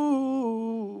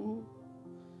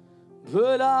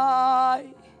በላይ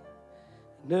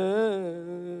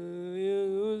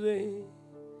ነውዜ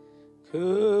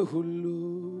ከሁሉ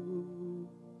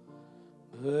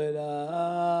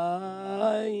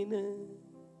በላይ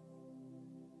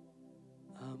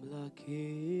አምላኬ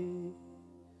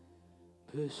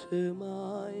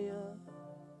በሰማያት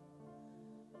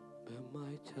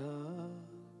በማይታይ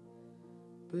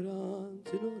ብርሃን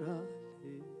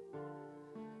ትኖራለህ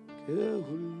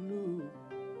ከሁሉ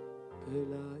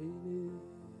በላይ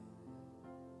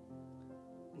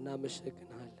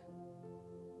እናመሰግናለን።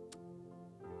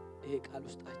 ይሄ ቃል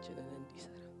ውስጣችንን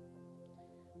እንዲሰራ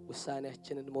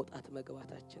ውሳኔያችንን መውጣት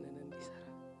መግባታችንን እንዲሰራ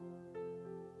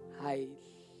ኃይል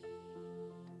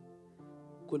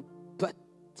ጉልበት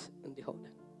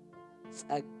እንዲሆነን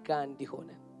ጸጋ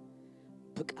እንዲሆነን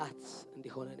ብቃት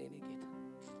እንዲሆነን የኔ ጌታ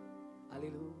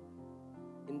ሃሌሉያ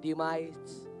እንዲማየት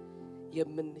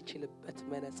የምንችልበት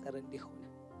መነጽር እንዲሆነን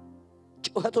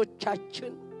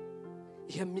ጩኸቶቻችን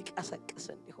የሚቀሰቅስ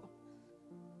እንዲሆን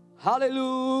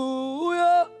ሃሌሉያ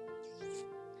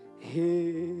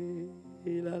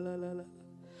ላላላላ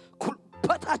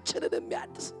ጉልበታችንን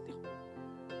የሚያድስ እንዲሆን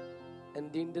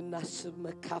እንዲህ እንድናስብ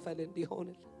መካፈል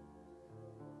እንዲሆንልን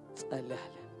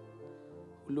ጸልያለን።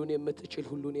 ሁሉን የምትችል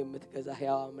ሁሉን የምትገዛ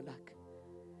ሕያው አምላክ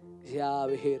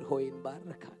እግዚአብሔር ሆይ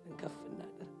እንባርካለን ከፍ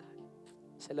እናደርጋለን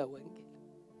ስለ ወንጌል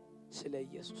ስለ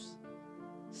ኢየሱስ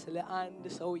ስለ አንድ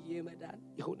ሰውዬ መዳን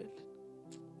ይሁንልን።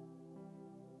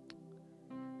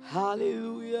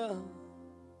 ሃሌሉያ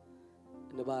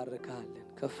እንባርካለን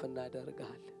ከፍ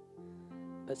እናደርጋለን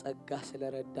በጸጋ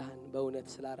ስለረዳህን በእውነት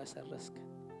ስላረሰረስክ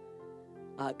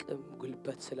አቅም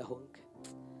ጉልበት ስለሆንክ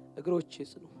እግሮች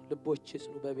ይጽኑ ልቦች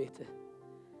ይጽኑ በቤትህ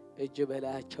እጅ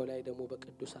በላያቸው ላይ ደግሞ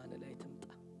በቅዱሳን ላይ ትምጣ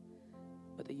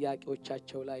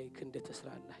በጥያቄዎቻቸው ላይ ክንድ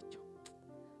ትስራላቸው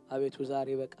አቤቱ ዛሬ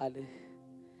በቃልህ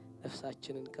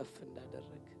ነፍሳችንን ከፍ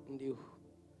እንዳደረግ እንዲሁ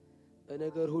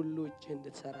በነገር ሁሉ እጅ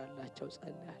እንድትሰራላቸው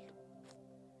ጸልያለሁ።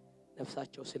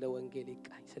 ነፍሳቸው ስለ ወንጌል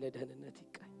ይቃኝ ስለ ደህንነት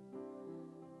ይቃኝ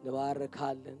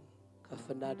እንባርካለን ከፍ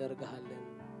እናደርጋለን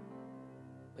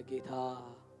በጌታ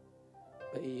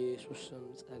በኢየሱስ ስም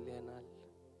ጸልየናል።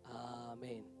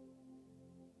 አሜን።